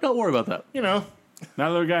 Don't worry about that. you know, That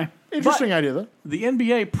other guy? interesting idea, though. The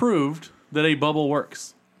NBA proved that a bubble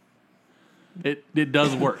works. It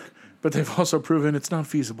does work. But they've also proven it's not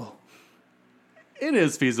feasible. It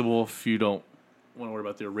is feasible if you don't want to worry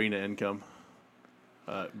about the arena income.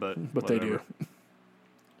 But But they do. whatever.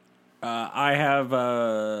 I have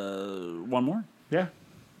one more, Yeah.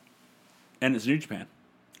 and it's New Japan.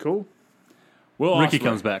 Cool. Will Ricky Ospreay-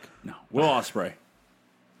 comes back. No, Will Ospreay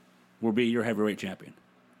will be your heavyweight champion.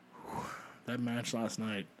 That match last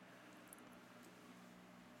night.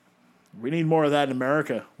 We need more of that in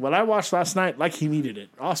America. What I watched last night, like he needed it.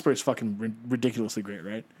 Osprey's fucking ridiculously great,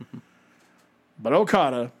 right? But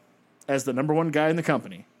Okada, as the number one guy in the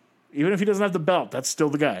company, even if he doesn't have the belt, that's still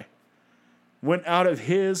the guy, went out of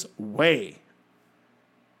his way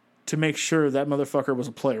to make sure that motherfucker was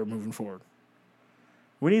a player moving forward.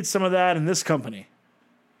 We need some of that in this company.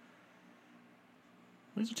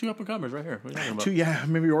 These are two up and comers right here. What are you talking about? Yeah,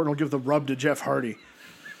 maybe Orton will give the rub to Jeff Hardy.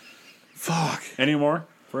 Fuck. Any more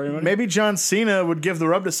for anybody? Maybe John Cena would give the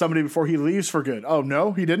rub to somebody before he leaves for good. Oh,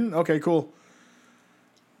 no? He didn't? Okay, cool.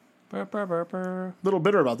 Little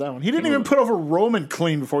bitter about that one. He didn't even put over Roman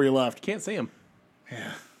clean before he left. Can't see him.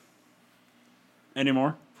 Yeah. Any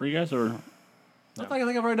more for you guys? Or Nothing I can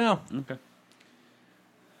think of right now. okay.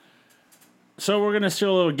 So we're gonna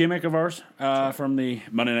steal a little gimmick of ours from the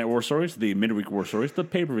Monday Night War Stories, the midweek War Stories, the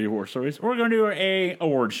pay-per-view War Stories. We're gonna do a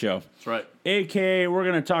award show. That's right. AKA, we're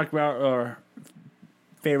gonna talk about our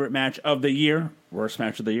favorite match of the year, worst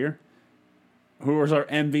match of the year. Who was our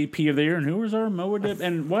MVP of the year, and who was our Moadip,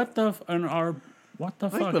 and what the fuck? I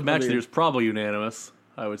think the match of the year is probably unanimous,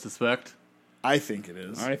 I would suspect. I think it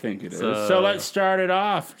is. I think it is. So let's start it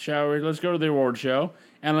off, shall we? Let's go to the award show,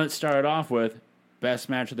 and let's start it off with best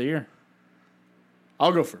match of the year.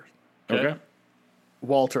 I'll go first. Okay.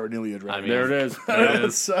 Walter and Ilya Dragunov. I mean, There it is.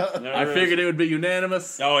 It's, I figured it would be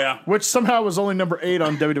unanimous. Oh, yeah. which somehow was only number 8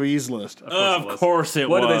 on WWE's list. Of course it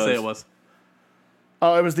What was. did they say it was?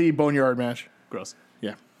 Oh, it was the Boneyard match. Gross.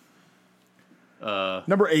 Yeah.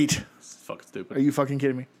 Number 8. It's fucking stupid. Are you fucking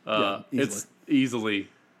kidding me? Yeah, easily. It's easily.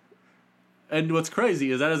 And what's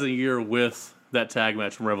crazy is that is a year with that tag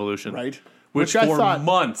match from Revolution. Right. Which I for thought,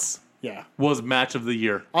 months yeah. was match of the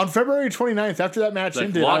year. On February 29th, after that match Like,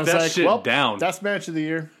 ended, lock I was that like, shit well, down. that's match of the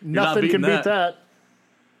year. not Nothing can beating beat that.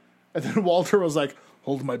 And then Walter was like,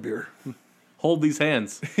 hold my beer. Hold these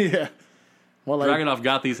hands. Yeah. While Dragunov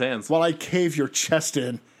got these hands. while I cave your chest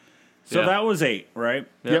in. So Yeah. that was 8, right?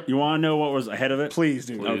 Yep. You want to know what was ahead of it? Please,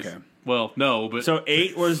 dude. Please. Okay. Well, no, but So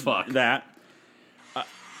 8 was Fuck. that.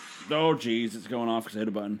 Oh, geez, it's going off because I hit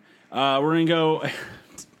a button. We're going to go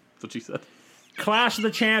that's what you said. Clash of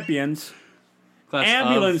the Champions, Clash of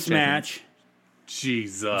ambulance Champions. match.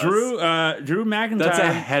 Jesus. Drew McIntyre That's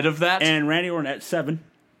ahead of that? and Randy Orton at 7.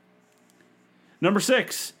 Number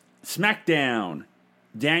 6, SmackDown.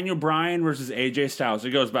 Daniel Bryan versus AJ Styles.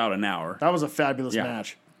 It goes about an hour. That was a fabulous Yeah.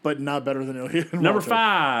 match, but not better than Ilya and Number Walter.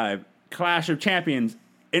 5, Clash of Champions,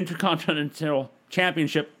 Intercontinental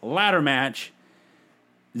Championship ladder match.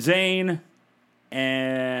 Zayn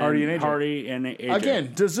and Hardy and AJ. AJ.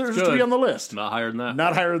 Again, deserves to Good. be on the list. Not higher than that.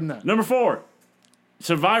 Not higher than that. Number 4,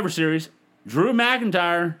 Survivor Series, Drew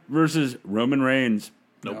McIntyre versus Roman Reigns.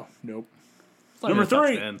 Nope. Nope. It's not Number even top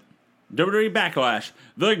 3, 10. WWE Backlash,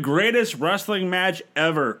 the greatest wrestling match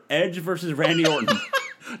ever, Edge versus Randy Orton.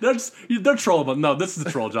 They're trolling, but no, this is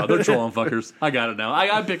the troll job. They're trolling fuckers. I got it now.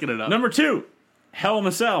 I'm picking it up. Number 2, Hell in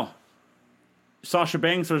a Cell, Sasha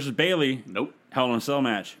Banks versus Bayley, Nope. Hell in a Cell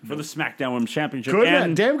match for the SmackDown Women's Championship. Good match.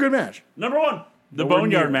 And Damn good match. number 1, the Nowhere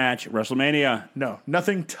Boneyard near. match, WrestleMania. No,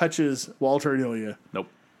 nothing touches Walter and Ilya. Nope.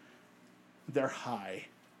 They're high.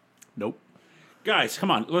 Nope. Guys, come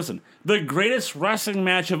on, listen. The greatest wrestling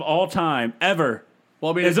match of all time ever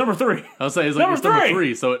Well, I mean, is number 3. I'll say it's like Number it's number three.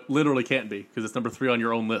 3, so it literally can't be because it's number 3 on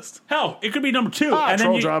your own list. Hell, it could be number 2.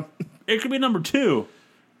 Troll job. It could be number 2.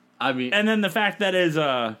 I mean, And then the fact that is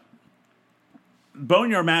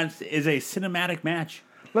Boneyard match is a cinematic match.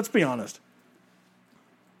 Let's be honest.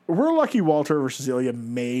 We're lucky Walter versus Ilya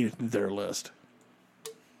made their list.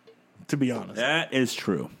 To be honest. That is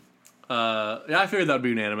true. yeah, I figured that would be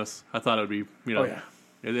unanimous. I thought it would be, Oh, yeah.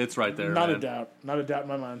 it's right there. Not a man. doubt. Not a doubt in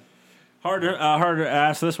my mind. Hard to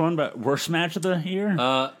ask this one, but worst match of the year?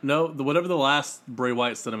 No, whatever the last Bray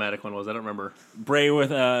Wyatt cinematic one was, I don't remember Bray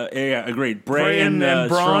with, yeah, agreed. Bray, Bray and, and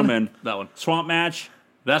Braun? Strowman. that one. Swamp match.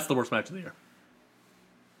 That's the worst match of the year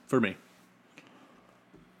for me.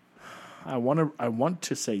 I want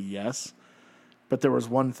to say yes, but there was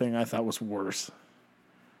one thing I thought was worse.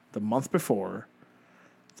 The month before,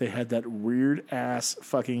 they had that weird ass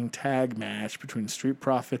fucking tag match between Street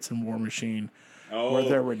Profits and War Machine, where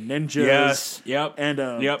there were ninjas. Yes. Yep.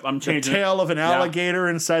 And Yep, I'm the changing it. tail of an alligator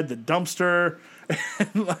inside the dumpster.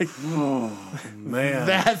 And like Man,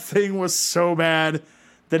 that thing was so bad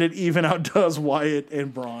that it even outdoes Wyatt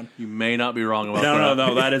and Braun. you may not be wrong about No,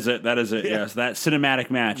 that. that is it. That is it. Yes, that cinematic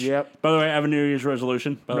match. Yep. By the way, I have a New Year's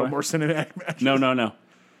resolution. By the No way. more cinematic match. No.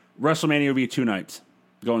 WrestleMania will be 2 nights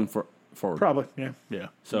going forward. Probably, yeah. Yeah.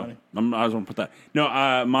 So I was going to put that. No,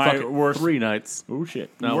 my Fuck it, worst. 3 nights. Oh shit.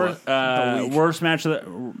 No, Worst match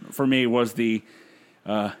for me was the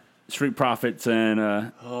Street Profits and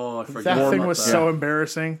Oh, I forgot. That about thing was that. so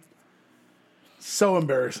embarrassing. So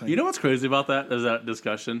embarrassing. You know what's crazy about that is that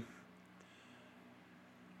discussion?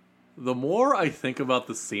 The more I think about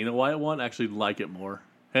the Cena Wyatt one, I actually like it more.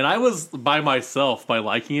 And I was by myself by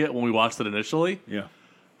liking it when we watched it initially. yeah.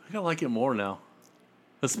 I think I like it more now.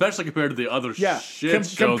 Especially compared to the other yeah, shit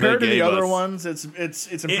show compared they to the gave other us. ones, it's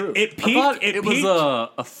improved. It I peaked. thought It it peaked. was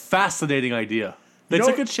a fascinating idea. They know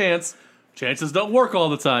took what- a chance. Chances don't work all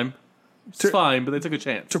the time. It's fine, but they took a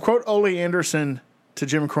chance. To quote Ole Anderson to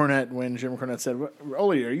Jim Cornette when Jim Cornette said,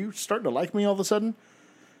 Ole, are you starting to like me all of a sudden?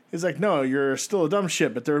 He's like, no, you're still a dumb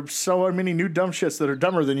shit, but there are so many new dumb shits that are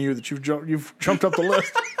dumber than you that you've jumped up the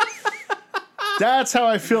list. That's how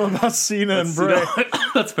I feel about Cena and Bray.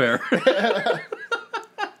 That's fair.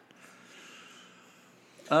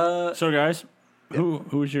 So, guys,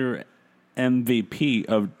 who's your MVP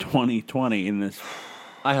of 2020 in this?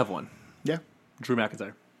 I have one. Yeah, Drew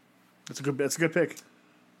McIntyre. that's a good pick.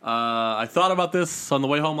 I thought about this on the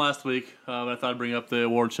way home last week, but I thought I'd bring up the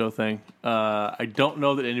award show thing. I don't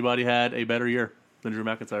know that anybody had a better year than Drew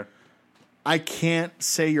McIntyre. I can't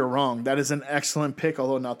say you're wrong. That is an excellent pick,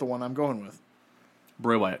 although not the one I'm going with.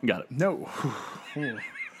 Bray Wyatt, got it. No.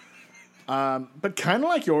 But kind of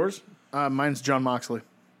like yours, mine's Jon Moxley.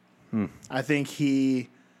 I think he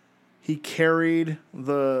carried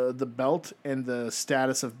the belt and the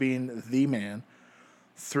status of being the man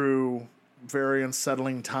through very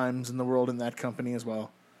unsettling times in the world in that company as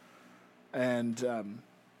well. And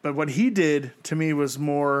but what he did to me was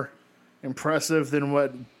more impressive than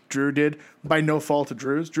what Drew did, by no fault of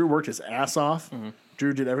Drew's. Drew worked his ass off. Mm-hmm.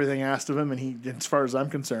 Drew did everything asked of him, and he, as far as I'm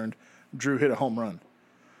concerned, Drew hit a home run.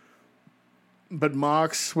 But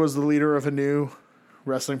Mox was the leader of a new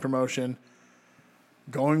wrestling promotion,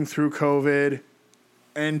 going through COVID,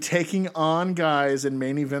 and taking on guys in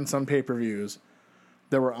main events on pay-per-views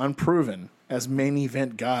that were unproven as main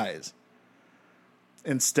event guys,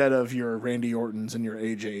 instead of your Randy Ortons and your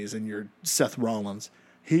AJs and your Seth Rollins.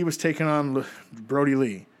 He was taking on Brody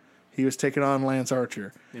Lee. He was taking on Lance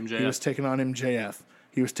Archer. MJF. He was taking on MJF.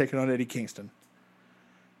 He was taking on Eddie Kingston.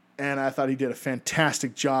 And I thought he did a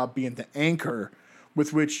fantastic job being the anchor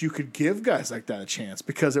with which you could give guys like that a chance,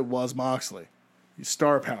 because it was Moxley.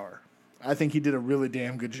 Star power. I think he did a really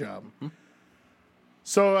damn good job. Mm-hmm.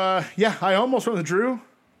 So, I almost went with Drew,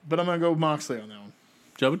 but I'm going to go with Moxley on that one.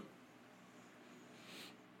 Jobin?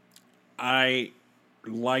 I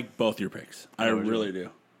like both your picks. I really do.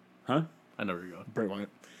 Huh? I know where you're going. Bray Wyatt.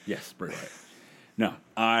 Yes, Bray Wyatt. No,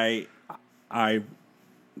 I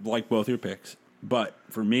like both your picks, but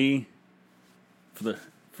for me, for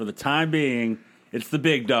the time being, it's the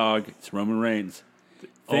big dog. It's Roman Reigns.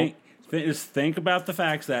 Just think about the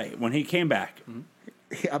facts that when he came back,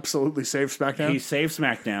 he absolutely saved SmackDown. He saved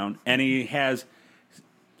SmackDown, and he has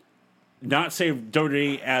not saved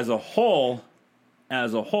WWE as a whole,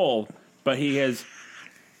 but he has,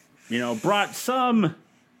 brought some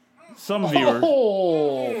viewers.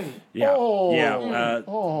 Oh, Yeah.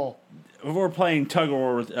 We're playing tug of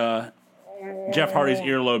war with Jeff Hardy's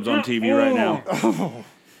earlobes on TV right now.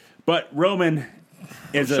 But Roman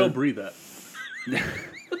is She'll breathe that.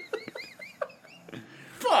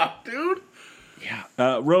 Fuck, dude.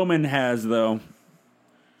 Yeah. Roman has, though,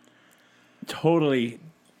 totally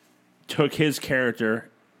took his character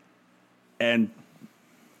and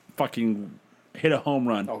fucking hit a home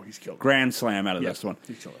run. Oh, he's killed it. Grand slam out of this one.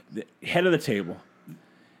 He's killed it. The head of the table.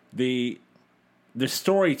 The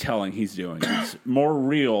storytelling he's doing is more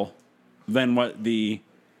real than what the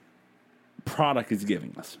product is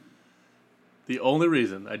giving us. The only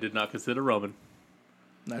reason I did not consider Roman,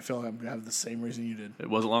 And I feel like I'm going to have the same reason you did. it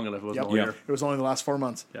wasn't long enough. It wasn't Yep. all year. It was only the last 4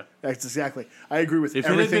 months. Yeah. That's exactly. I agree with If it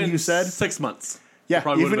had everything been you said. 6 months. Yeah, it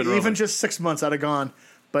probably would have been even Roman. just 6 months, I'd have gone.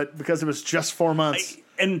 But because it was just 4 months,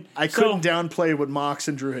 I couldn't downplay what Mox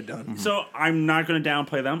and Drew had done. So I'm not going to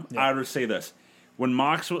downplay them. I would say this: when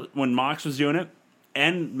Mox was doing it,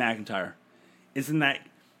 and McIntyre, isn't that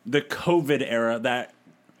the COVID era? That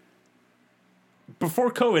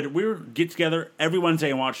before COVID, we would get together every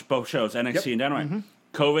Wednesday and watch both shows, NXT and Dynamite.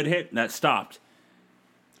 COVID hit, that stopped.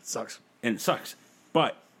 It sucks. And it sucks.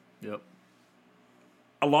 But Yep.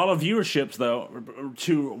 a lot of viewerships, though,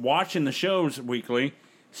 to watching the shows weekly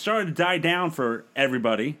started to die down for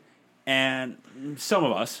everybody, and some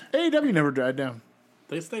of us. AEW never died down.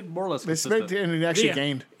 They stayed more or less They consistent. spent and it actually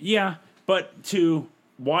gained. Yeah, but to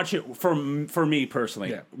watch it for me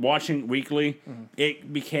personally, watching weekly,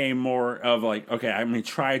 it became more of like, okay, I'm going to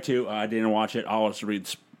try to. I didn't watch it. I'll just read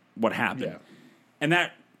what happened, and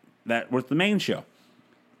that was the main show.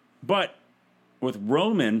 But with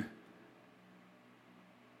Roman,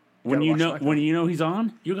 when you know he's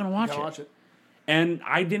on, you're going to watch it. And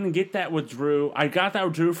I didn't get that with Drew. I got that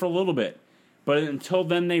with Drew for a little bit, but until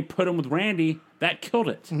then they put him with Randy. That killed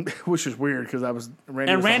it. Which is weird because that was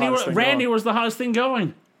Randy. And was Randy was the hottest thing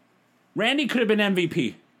going. Randy could have been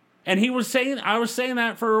MVP, and I was saying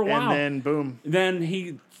that for a while. And then boom.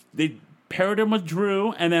 Then they paired him with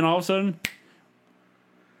Drew, and then all of a sudden,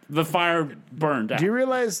 the fire burned out. Do you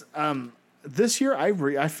realize this year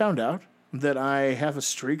I found out that I have a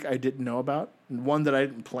streak I didn't know about, one that I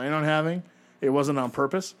didn't plan on having. It wasn't on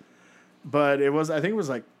purpose, but it was. I think it was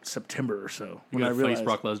like September or so You when I gonna face realized.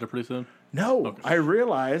 Brock Lesnar pretty soon? No, I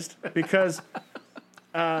realized because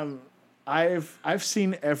I've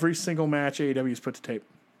seen every single match AEW's put to tape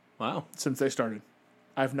Wow. since they started.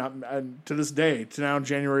 I've not to this day to now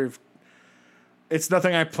January of. It's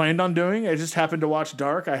nothing I planned on doing. I just happened to watch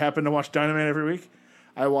Dark. I happened to watch Dynamite every week.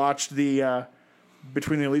 I watched the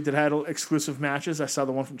Between the Elite that had exclusive matches. I saw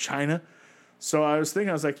the one from China. So I was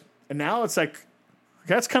like, and now it's like,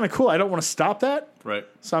 that's kind of cool. I don't want to stop that. Right.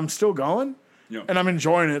 So I'm still going. Yeah. And I'm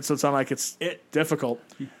enjoying it. So it's not like it's difficult.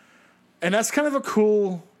 And that's kind of a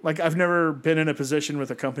cool, like, I've never been in a position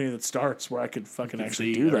with a company that starts where I could fucking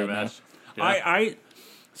actually do every that. Now. match. Yeah.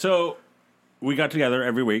 So we got together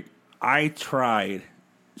every week. I tried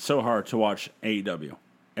so hard to watch AEW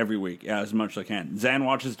every week as much as I can. Zan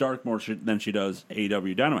watches Dark more than she does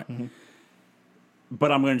AEW Dynamite. Mm-hmm.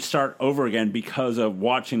 But I'm going to start over again because of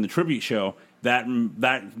watching the tribute show that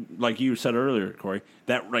like you said earlier, Corey,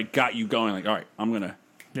 that like got you going. Like, all right, I'm going to.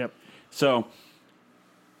 Yep. So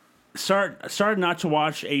started not to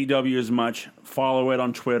watch AEW as much, follow it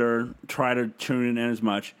on Twitter, try to tune in as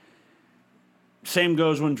much. Same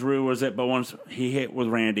goes when Drew was it, but once he hit with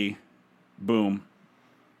Randy, boom,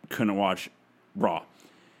 couldn't watch Raw.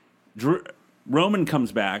 Roman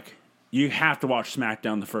comes back. You have to watch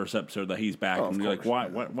SmackDown the first episode that he's back, and you're like, what?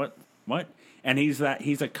 And he's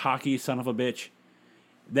a cocky son of a bitch.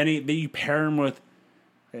 Then you pair him with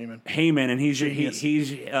Heyman, and he's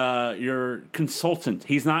your consultant.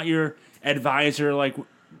 He's not your advisor like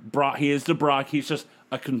Brock. He is to Brock. He's just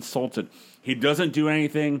a consultant. He doesn't do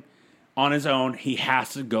anything on his own. He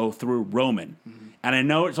has to go through Roman. Mm-hmm. And I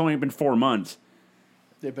know it's only been 4 months.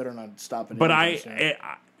 They better not stop it. But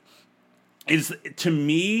to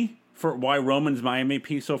me, for why Roman's my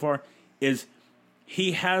MVP so far, is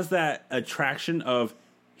he has that attraction of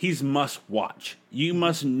he's must watch. You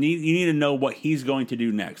need to know what he's going to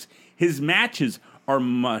do next. His matches are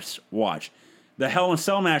must watch. The Hell in a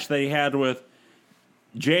Cell match that he had with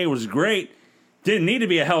Jay was great. Didn't need to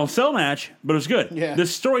be a Hell in a Cell match, but it was good. Yeah. The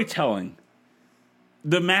storytelling.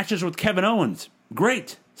 The matches with Kevin Owens,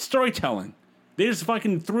 great storytelling. They just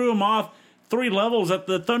fucking threw him off 3 levels at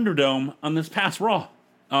the Thunderdome on this past Raw,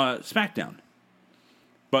 SmackDown.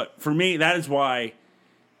 But for me, that is why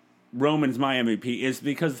Roman's my MVP, is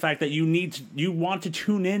because of the fact that you want to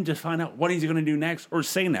tune in to find out what he's going to do next or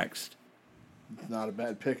say next. Not a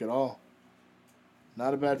bad pick at all.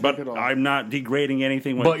 Not a bad pick at all. I'm not degrading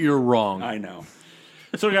anything. But you're wrong. I know.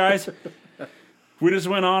 So, guys, we just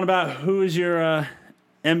went on about who is your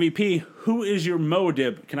MVP. Who is your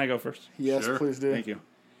Modib? Can I go first? Yes, Sure. please do. Thank you.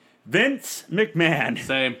 Vince McMahon.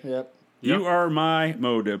 Same. Yep. You are my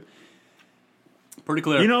Modib. Pretty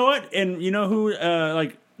clear. You know what? And you know who, he's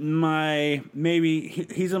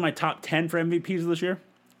in my top 10 for MVPs this year?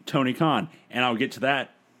 Tony Khan. And I'll get to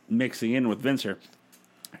that mixing in with Vince here.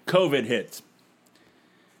 COVID hits.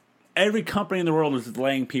 Every company in the world is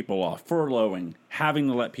laying people off, furloughing, having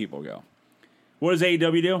to let people go. What does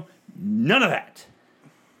AEW do? None of that.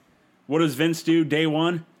 What does Vince do day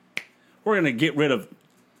one? We're going to get rid of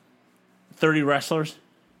 30 wrestlers.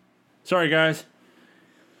 Sorry, guys.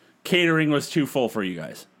 Catering was too full for you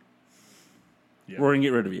guys. Yep. We're going to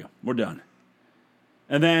get rid of you. We're done.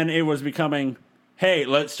 And then it was becoming, hey,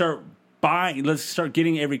 let's start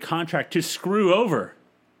getting every contract to screw over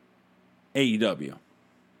AEW.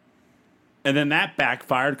 And then that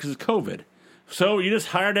backfired because of COVID. So you just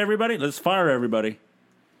hired everybody? Let's fire everybody.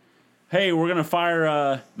 Hey, we're going to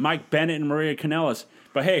fire Mike Bennett and Maria Kanellis.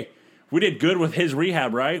 But hey, we did good with his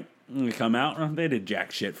rehab, right? And they come out. They did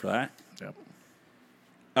jack shit for that. Yep.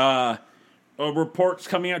 A report's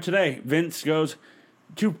coming out today. Vince goes,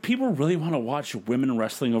 do people really want to watch women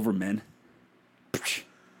wrestling over men?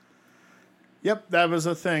 Yep, that was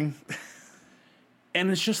a thing. And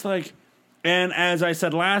it's just like, and as I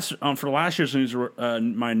said for last year's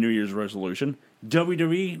my New Year's resolution,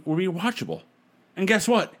 WWE will be watchable. And guess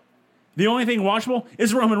what? The only thing watchable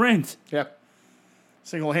is Roman Reigns. Yep.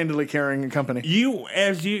 Single-handedly carrying a company.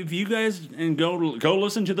 If you guys and go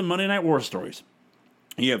listen to the Monday Night War stories.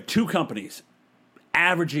 You have 2 companies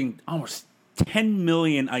averaging almost 10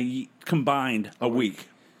 million combined a week.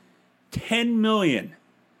 10 million.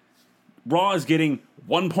 Raw is getting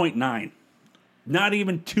 1.9. Not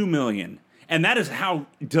even 2 million. And that is how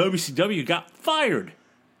WCW got fired.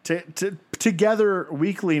 Together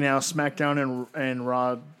weekly now, SmackDown and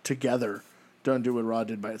Raw together don't do what Raw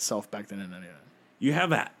did by itself back then in any of that. You have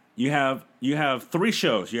that. You have 3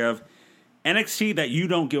 shows. You have NXT that you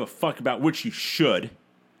don't give a fuck about, which you should.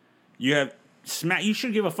 You have you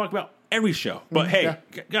should give a fuck about every show. But hey,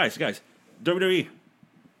 yeah. guys, WWE,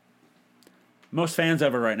 most fans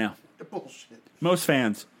ever right now. Bullshit. Most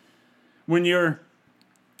fans. When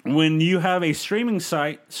you have a streaming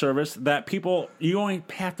site service that you only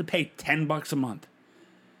have to pay $10 a month,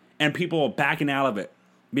 and people are backing out of it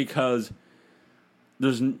because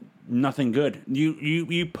there's nothing good.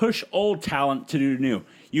 You push old talent to do new.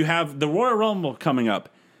 You have the Royal Rumble coming up.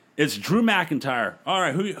 It's Drew McIntyre. All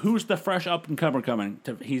right, who's the fresh up and comer coming?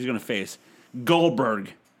 He's going to face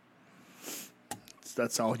Goldberg.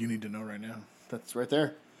 That's all you need to know right now. That's right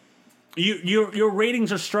there. Your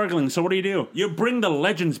ratings are struggling, so what do? You bring the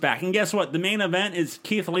legends back, and guess what? The main event is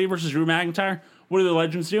Keith Lee versus Drew McIntyre. What do the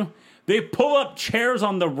legends do? They pull up chairs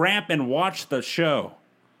on the ramp and watch the show.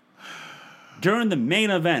 During the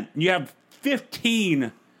main event, you have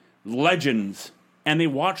 15 legends, and they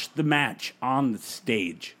watch the match on the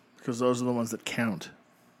stage. Because those are the ones that count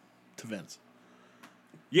to Vince.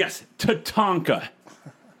 Yes, Tatanka.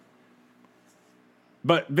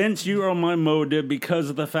 But Vince, you are on my mode because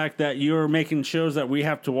of the fact that you're making shows that we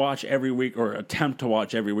have to watch every week or attempt to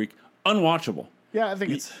watch every week unwatchable. Yeah, I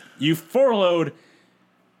think it's... You furloughed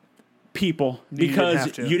people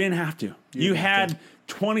because you you didn't have to. You had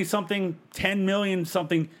 20-something, 10 million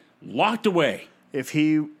something locked away. If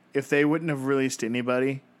they wouldn't have released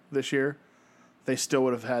anybody this year, they still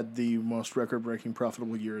would have had the most record-breaking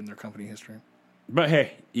profitable year in their company history. But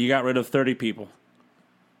hey, you got rid of 30 people.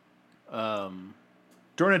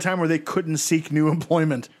 During a time where they couldn't seek new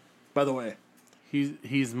employment, by the way.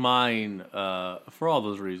 He's mine for all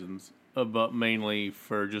those reasons, but mainly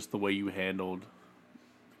for just the way you handled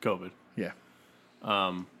COVID. Yeah.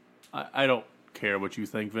 I don't care what you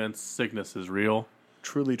think, Vince. Sickness is real.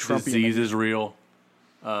 Truly Trumpy. Disease is real.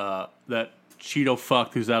 That Cheeto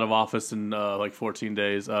fuck who's out of office in like 14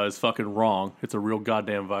 days is fucking wrong. It's a real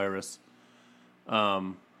goddamn virus.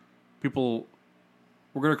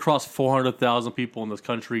 We're going to cross 400,000 people in this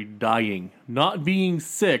country dying. Not being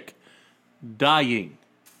sick, dying.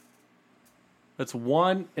 That's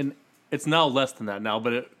one, and it's now less than that now,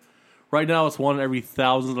 but right now it's 1 in every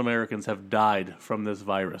 1,000 Americans have died from this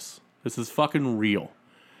virus. This is fucking real.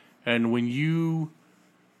 And when you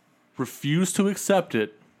refuse to accept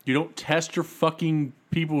it, you don't test your fucking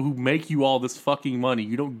people who make you all this fucking money.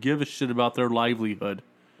 You don't give a shit about their livelihood.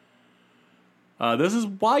 This is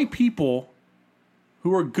why people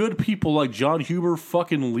who are good people like John Huber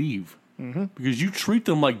fucking leave. Mm-hmm. Because you treat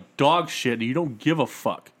them like dog shit and you don't give a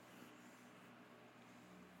fuck.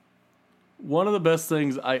 One of the best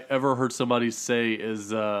things I ever heard somebody say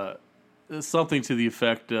is something to the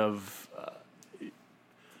effect of,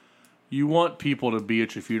 you want people to be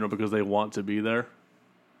at your funeral because they want to be there.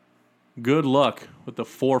 Good luck with the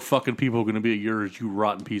 4 fucking people who are going to be at yours, you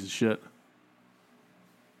rotten piece of shit.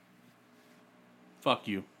 Fuck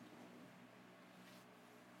you.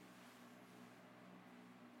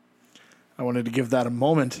 I wanted to give that a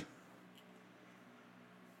moment.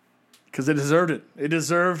 Because it deserved it. It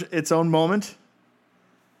deserved its own moment.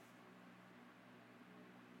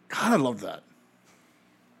 God, I love that.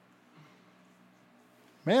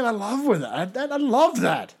 Man, I love with that. I love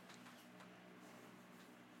that.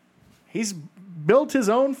 He's built his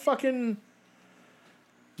own fucking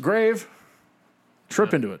grave.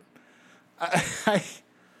 Trip into it.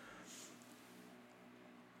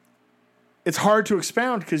 It's hard to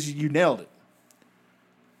expound because you nailed it.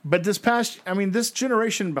 But this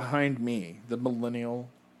generation behind me, the millennial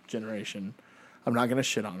generation, I'm not going to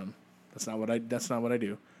shit on them. That's not what I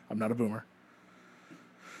do. I'm not a boomer.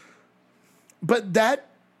 But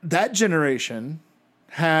that generation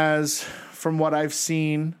has, from what I've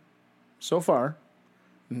seen so far,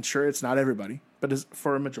 and sure it's not everybody, but is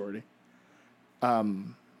for a majority,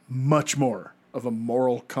 much more of a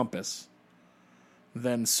moral compass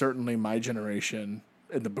than certainly my generation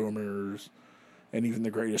and the boomers and even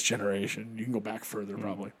the greatest generation. You can go back further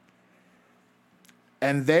probably.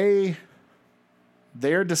 And they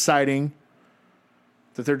are deciding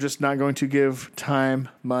that they're just not going to give time,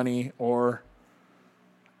 money, or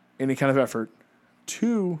any kind of effort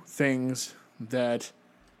to things that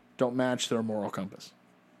don't match their moral compass,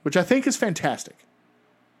 which I think is fantastic.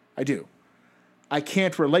 I do. I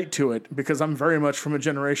can't relate to it because I'm very much from a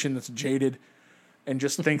generation that's jaded and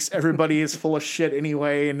just thinks everybody is full of shit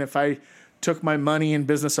anyway. And if I took my money and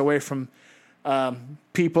business away from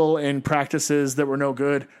people and practices that were no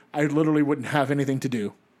good, I literally wouldn't have anything to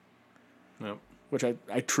do. Yep. Which I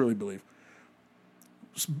truly believe.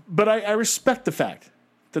 But I respect the fact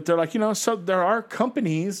that they're like, so there are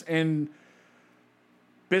companies and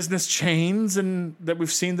business chains and that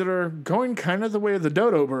we've seen that are going kind of the way of the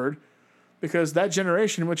dodo bird, because that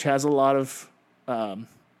generation, which has a lot of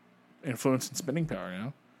influence and spending power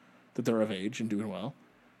now that they're of age and doing well,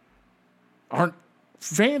 aren't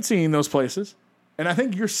fancying those places. And I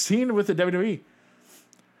think you're seeing it with the WWE.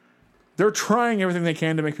 They're trying everything they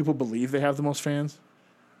can to make people believe they have the most fans,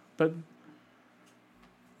 but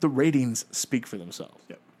the ratings speak for themselves.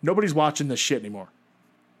 Yep. Nobody's watching this shit anymore.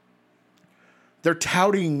 They're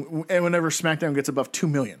touting whenever SmackDown gets above 2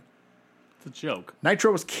 million. It's a joke.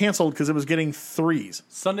 Nitro was canceled because it was getting 3s.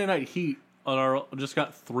 Sunday Night Heat on our just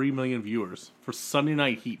got 3 million viewers for Sunday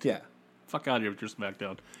Night Heat. Yeah. Fuck out of here with your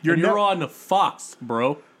SmackDown. You're You're on Fox,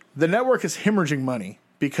 bro. The network is hemorrhaging money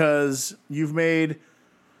because you've made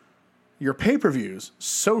your pay-per-views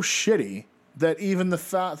so shitty that even the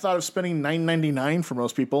thought of spending $9.99 for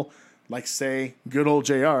most people, like say good old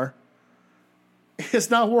JR, is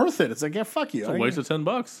not worth it. It's like, yeah, fuck you. It's a waste of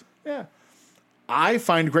 $10. Yeah. I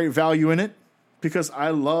find great value in it because I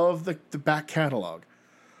love the back catalog.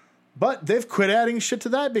 But they've quit adding shit to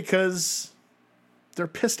that because they're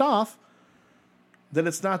pissed off that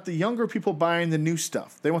it's not the younger people buying the new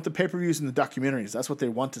stuff. They want the pay-per-views and the documentaries. That's what they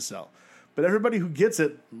want to sell. But everybody who gets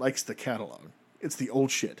it likes the catalog. It's the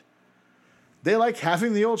old shit. They like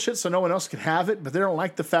having the old shit so no one else can have it, but they don't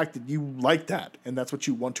like the fact that you like that, and that's what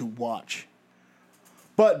you want to watch.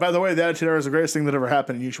 But, by the way, the Attitude Era is the greatest thing that ever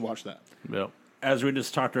happened, and you should watch that. Yep. As we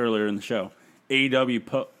just talked earlier in the show,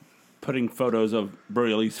 AEW putting photos of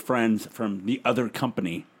Brody Lee's friends from the other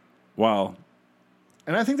company while...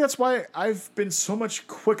 And I think that's why I've been so much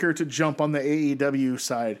quicker to jump on the AEW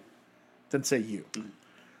side than, say, you.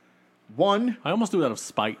 One, I almost do it out of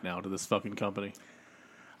spite now to this fucking company.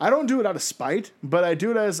 I don't do it out of spite, but I do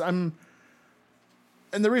it as I'm...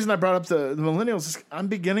 And the reason I brought up the millennials is I'm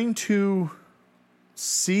beginning to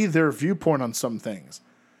see their viewpoint on some things.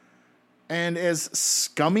 And as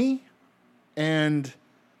scummy and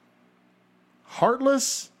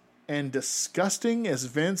heartless and disgusting as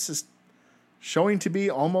Vince is showing to be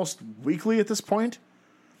almost weekly at this point,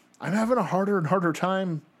 I'm having a harder and harder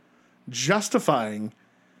time justifying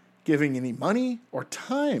giving any money or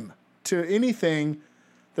time to anything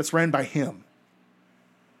that's ran by him.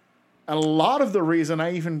 And a lot of the reason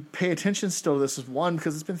I even pay attention still to this is, one,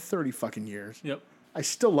 because it's been 30 fucking years. Yep. I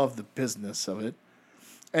still love the business of it.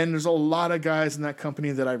 And there's a lot of guys in that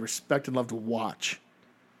company that I respect and love to watch.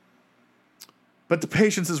 But the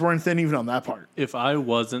patience is wearing thin even on that part. If I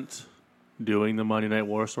wasn't doing the Monday Night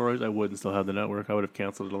War stories, I wouldn't still have the network. I would have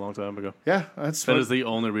canceled it a long time ago. Yeah, that's That is the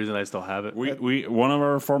only reason I still have it. We one of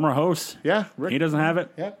our former hosts, yeah, Rick. he doesn't have it.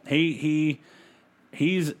 Yeah.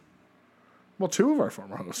 He's Well, two of our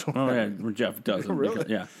former hosts. oh yeah, Jeff doesn't. Really? Because,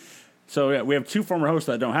 yeah. So yeah, we have two former hosts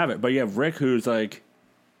that don't have it, but you have Rick who's like,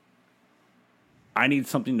 I need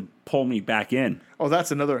something to pull me back in. Oh,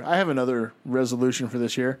 that's another. I have another resolution for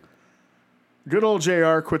this year. Good old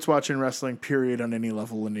JR quits watching wrestling, period, on any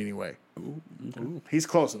level in any way. Ooh. He's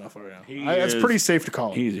close enough right now. It's pretty safe to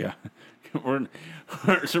call him. He's yeah.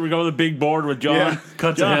 Should we go with the big board with John? Yeah.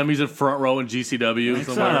 Cut to him. He's in front row in GCW.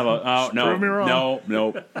 Son of a, oh no, Prove me wrong. no,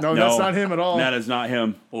 No, that's not him at all. That is not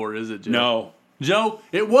him. Or is it Joe? No. Joe,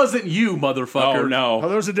 it wasn't you, motherfucker. Oh no. Oh,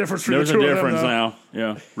 there's a difference between There's the a two of them, difference though. now.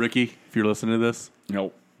 Yeah. Ricky, if you're listening to this,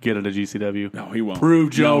 Nope. get it at GCW. No, he won't.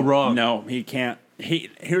 Prove Joe No, wrong. No, he can't.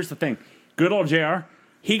 Here's the thing. Good old JR,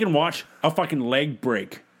 he can watch a fucking leg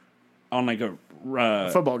break on like a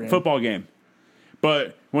Football game.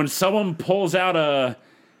 But when someone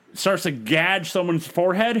starts to gouge someone's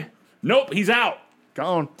forehead, nope, he's out.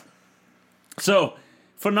 Gone. So,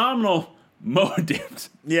 phenomenal Mo Dims.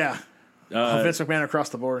 Yeah. Vince McMahon across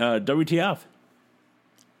the board. WTF.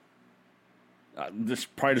 This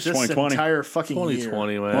probably just this 2020. entire fucking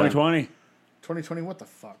 2020, year. man. 2020. 2020, what the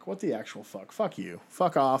fuck? What the actual fuck? Fuck you.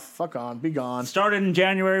 Fuck off. Fuck on. Be gone. Started in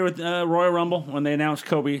January with Royal Rumble when they announced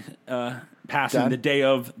Kobe passing Done. the day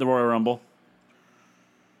of the Royal Rumble.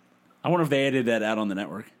 I wonder if they edited that out on the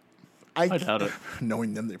network. I doubt it.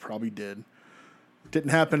 Knowing them, they probably did. Didn't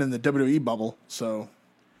happen in the WWE bubble, so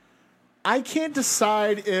I can't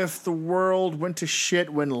decide if the world went to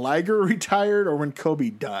shit when Liger retired or when Kobe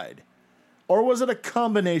died. Or was it a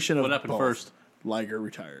combination of What happened both? first? Liger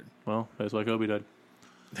retired. Well, that's why Kobe died.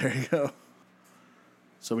 There you go.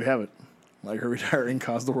 So we have it. Liger retiring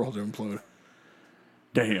caused the world to implode.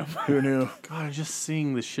 Damn. Who knew? God, just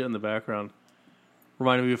seeing this shit in the background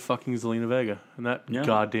reminded me of fucking Zelina Vega and that Yeah.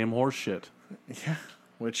 goddamn horse shit. Yeah.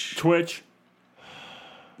 Which Twitch.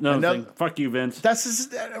 No, Another- fuck you, Vince. that's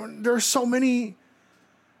just, there are so many.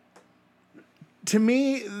 To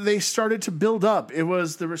me, they started to build up. It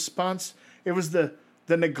was the response. It was the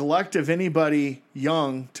neglect of anybody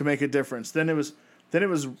young to make a difference. Then it was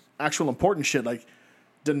actual important shit like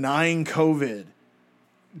denying COVID,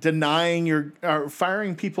 denying or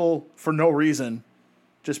firing people for no reason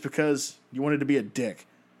just because you wanted to be a dick.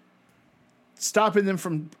 Stopping them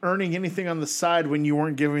from earning anything on the side when you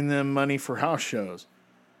weren't giving them money for house shows.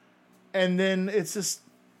 And then it's just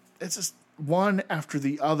one after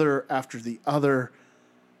the other after the other.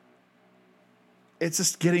 It's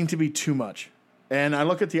just getting to be too much. And I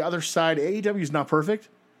look at the other side. AEW is not perfect.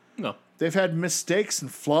 No. They've had mistakes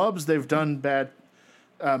and flubs. They've done bad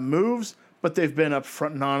moves, but they've been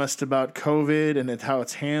upfront and honest about COVID and how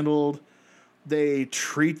it's handled. They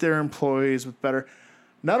treat their employees with better.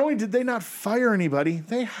 Not only did they not fire anybody,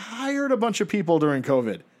 they hired a bunch of people during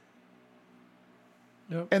COVID.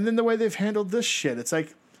 Yep. And then the way they've handled this shit, it's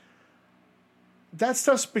like, that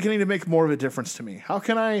stuff's beginning to make more of a difference to me. How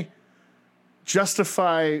can I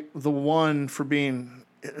justify the one for being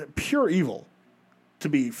pure evil, to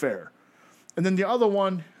be fair? And then the other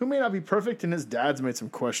one, who may not be perfect, and his dad's made some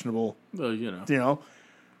questionable, Well,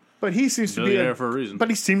 but he seems to be there for a reason. But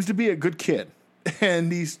he seems to be a good kid,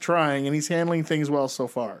 and he's trying, and he's handling things well so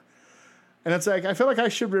far. And it's like, I feel like I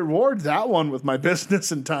should reward that one with my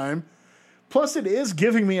business and time. Plus, it is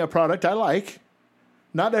giving me a product I like.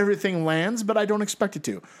 Not everything lands, but I don't expect it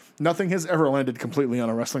to. Nothing has ever landed completely on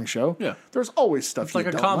a wrestling show. Yeah. There's always stuff It's like you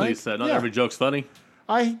a don't comedy like. set. Not Yeah. every joke's funny.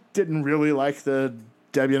 I didn't really like the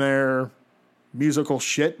Debonair musical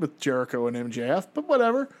shit with Jericho and MJF, but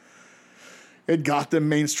whatever. It got them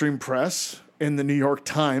mainstream press in the New York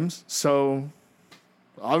Times, so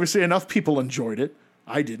obviously enough people enjoyed it.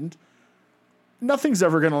 I didn't. Nothing's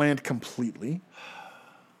ever going to land completely.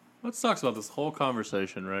 What sucks about this whole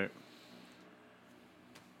conversation, right?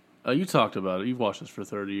 You talked about it. You've watched this for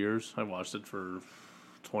 30 years. I watched it for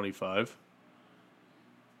 25.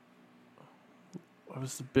 I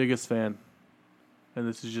was the biggest fan. And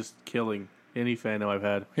this is just killing any fandom I've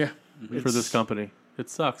had Yeah. for this company. It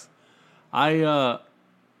sucks. I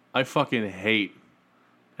fucking hate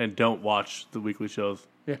and don't watch the weekly shows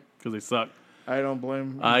Yeah. because they suck. I don't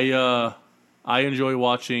blame. I enjoy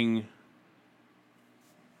watching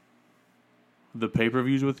the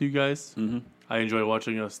pay-per-views with you guys. Mm-hmm. I enjoy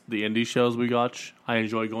watching the indie shows we watch. I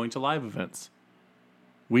enjoy going to live events.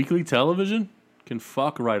 Weekly television can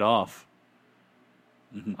fuck right off.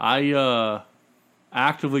 Mm-hmm. I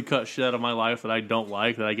actively cut shit out of my life that I don't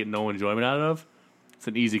like, that I get no enjoyment out of. It's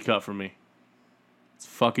an easy cut for me. It's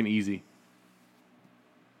fucking easy.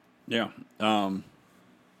 Yeah.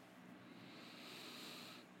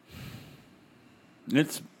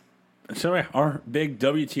 It's so our big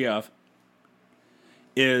WTF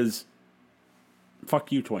is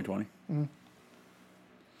fuck you 2020.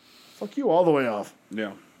 Fuck you all the way off.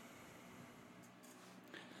 Yeah.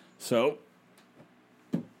 So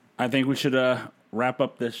I think we should wrap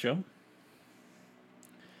up this show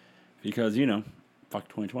because fuck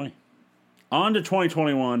 2020. On to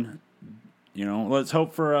 2021. Let's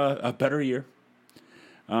hope for a better year.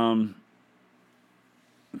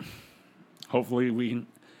 Hopefully we can.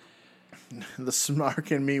 The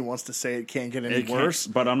snark in me wants to say it can't get any worse,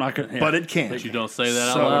 but I'm not gonna. but it can. But you don't say that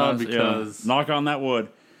out So, loud because... knock on that wood.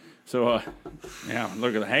 So look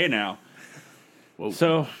at the hay now. Whoa.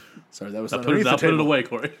 So Sorry, that was Now put underneath the it table. away,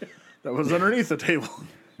 Corey. That was underneath the table.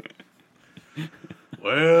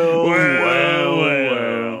 Well.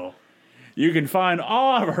 you can find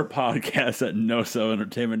all of our podcasts at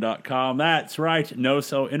nosoentertainment.com. That's right,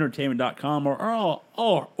 nosoentertainment.com or all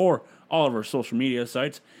of our social media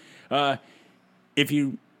sites. If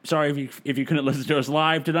you couldn't listen to us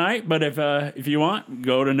live tonight, but if you want,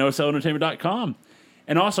 go to nosoentertainment.com.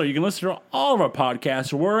 And also, you can listen to all of our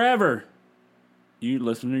podcasts wherever you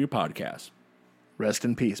listen to your podcasts. Rest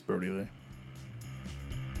in peace, Brody Lee.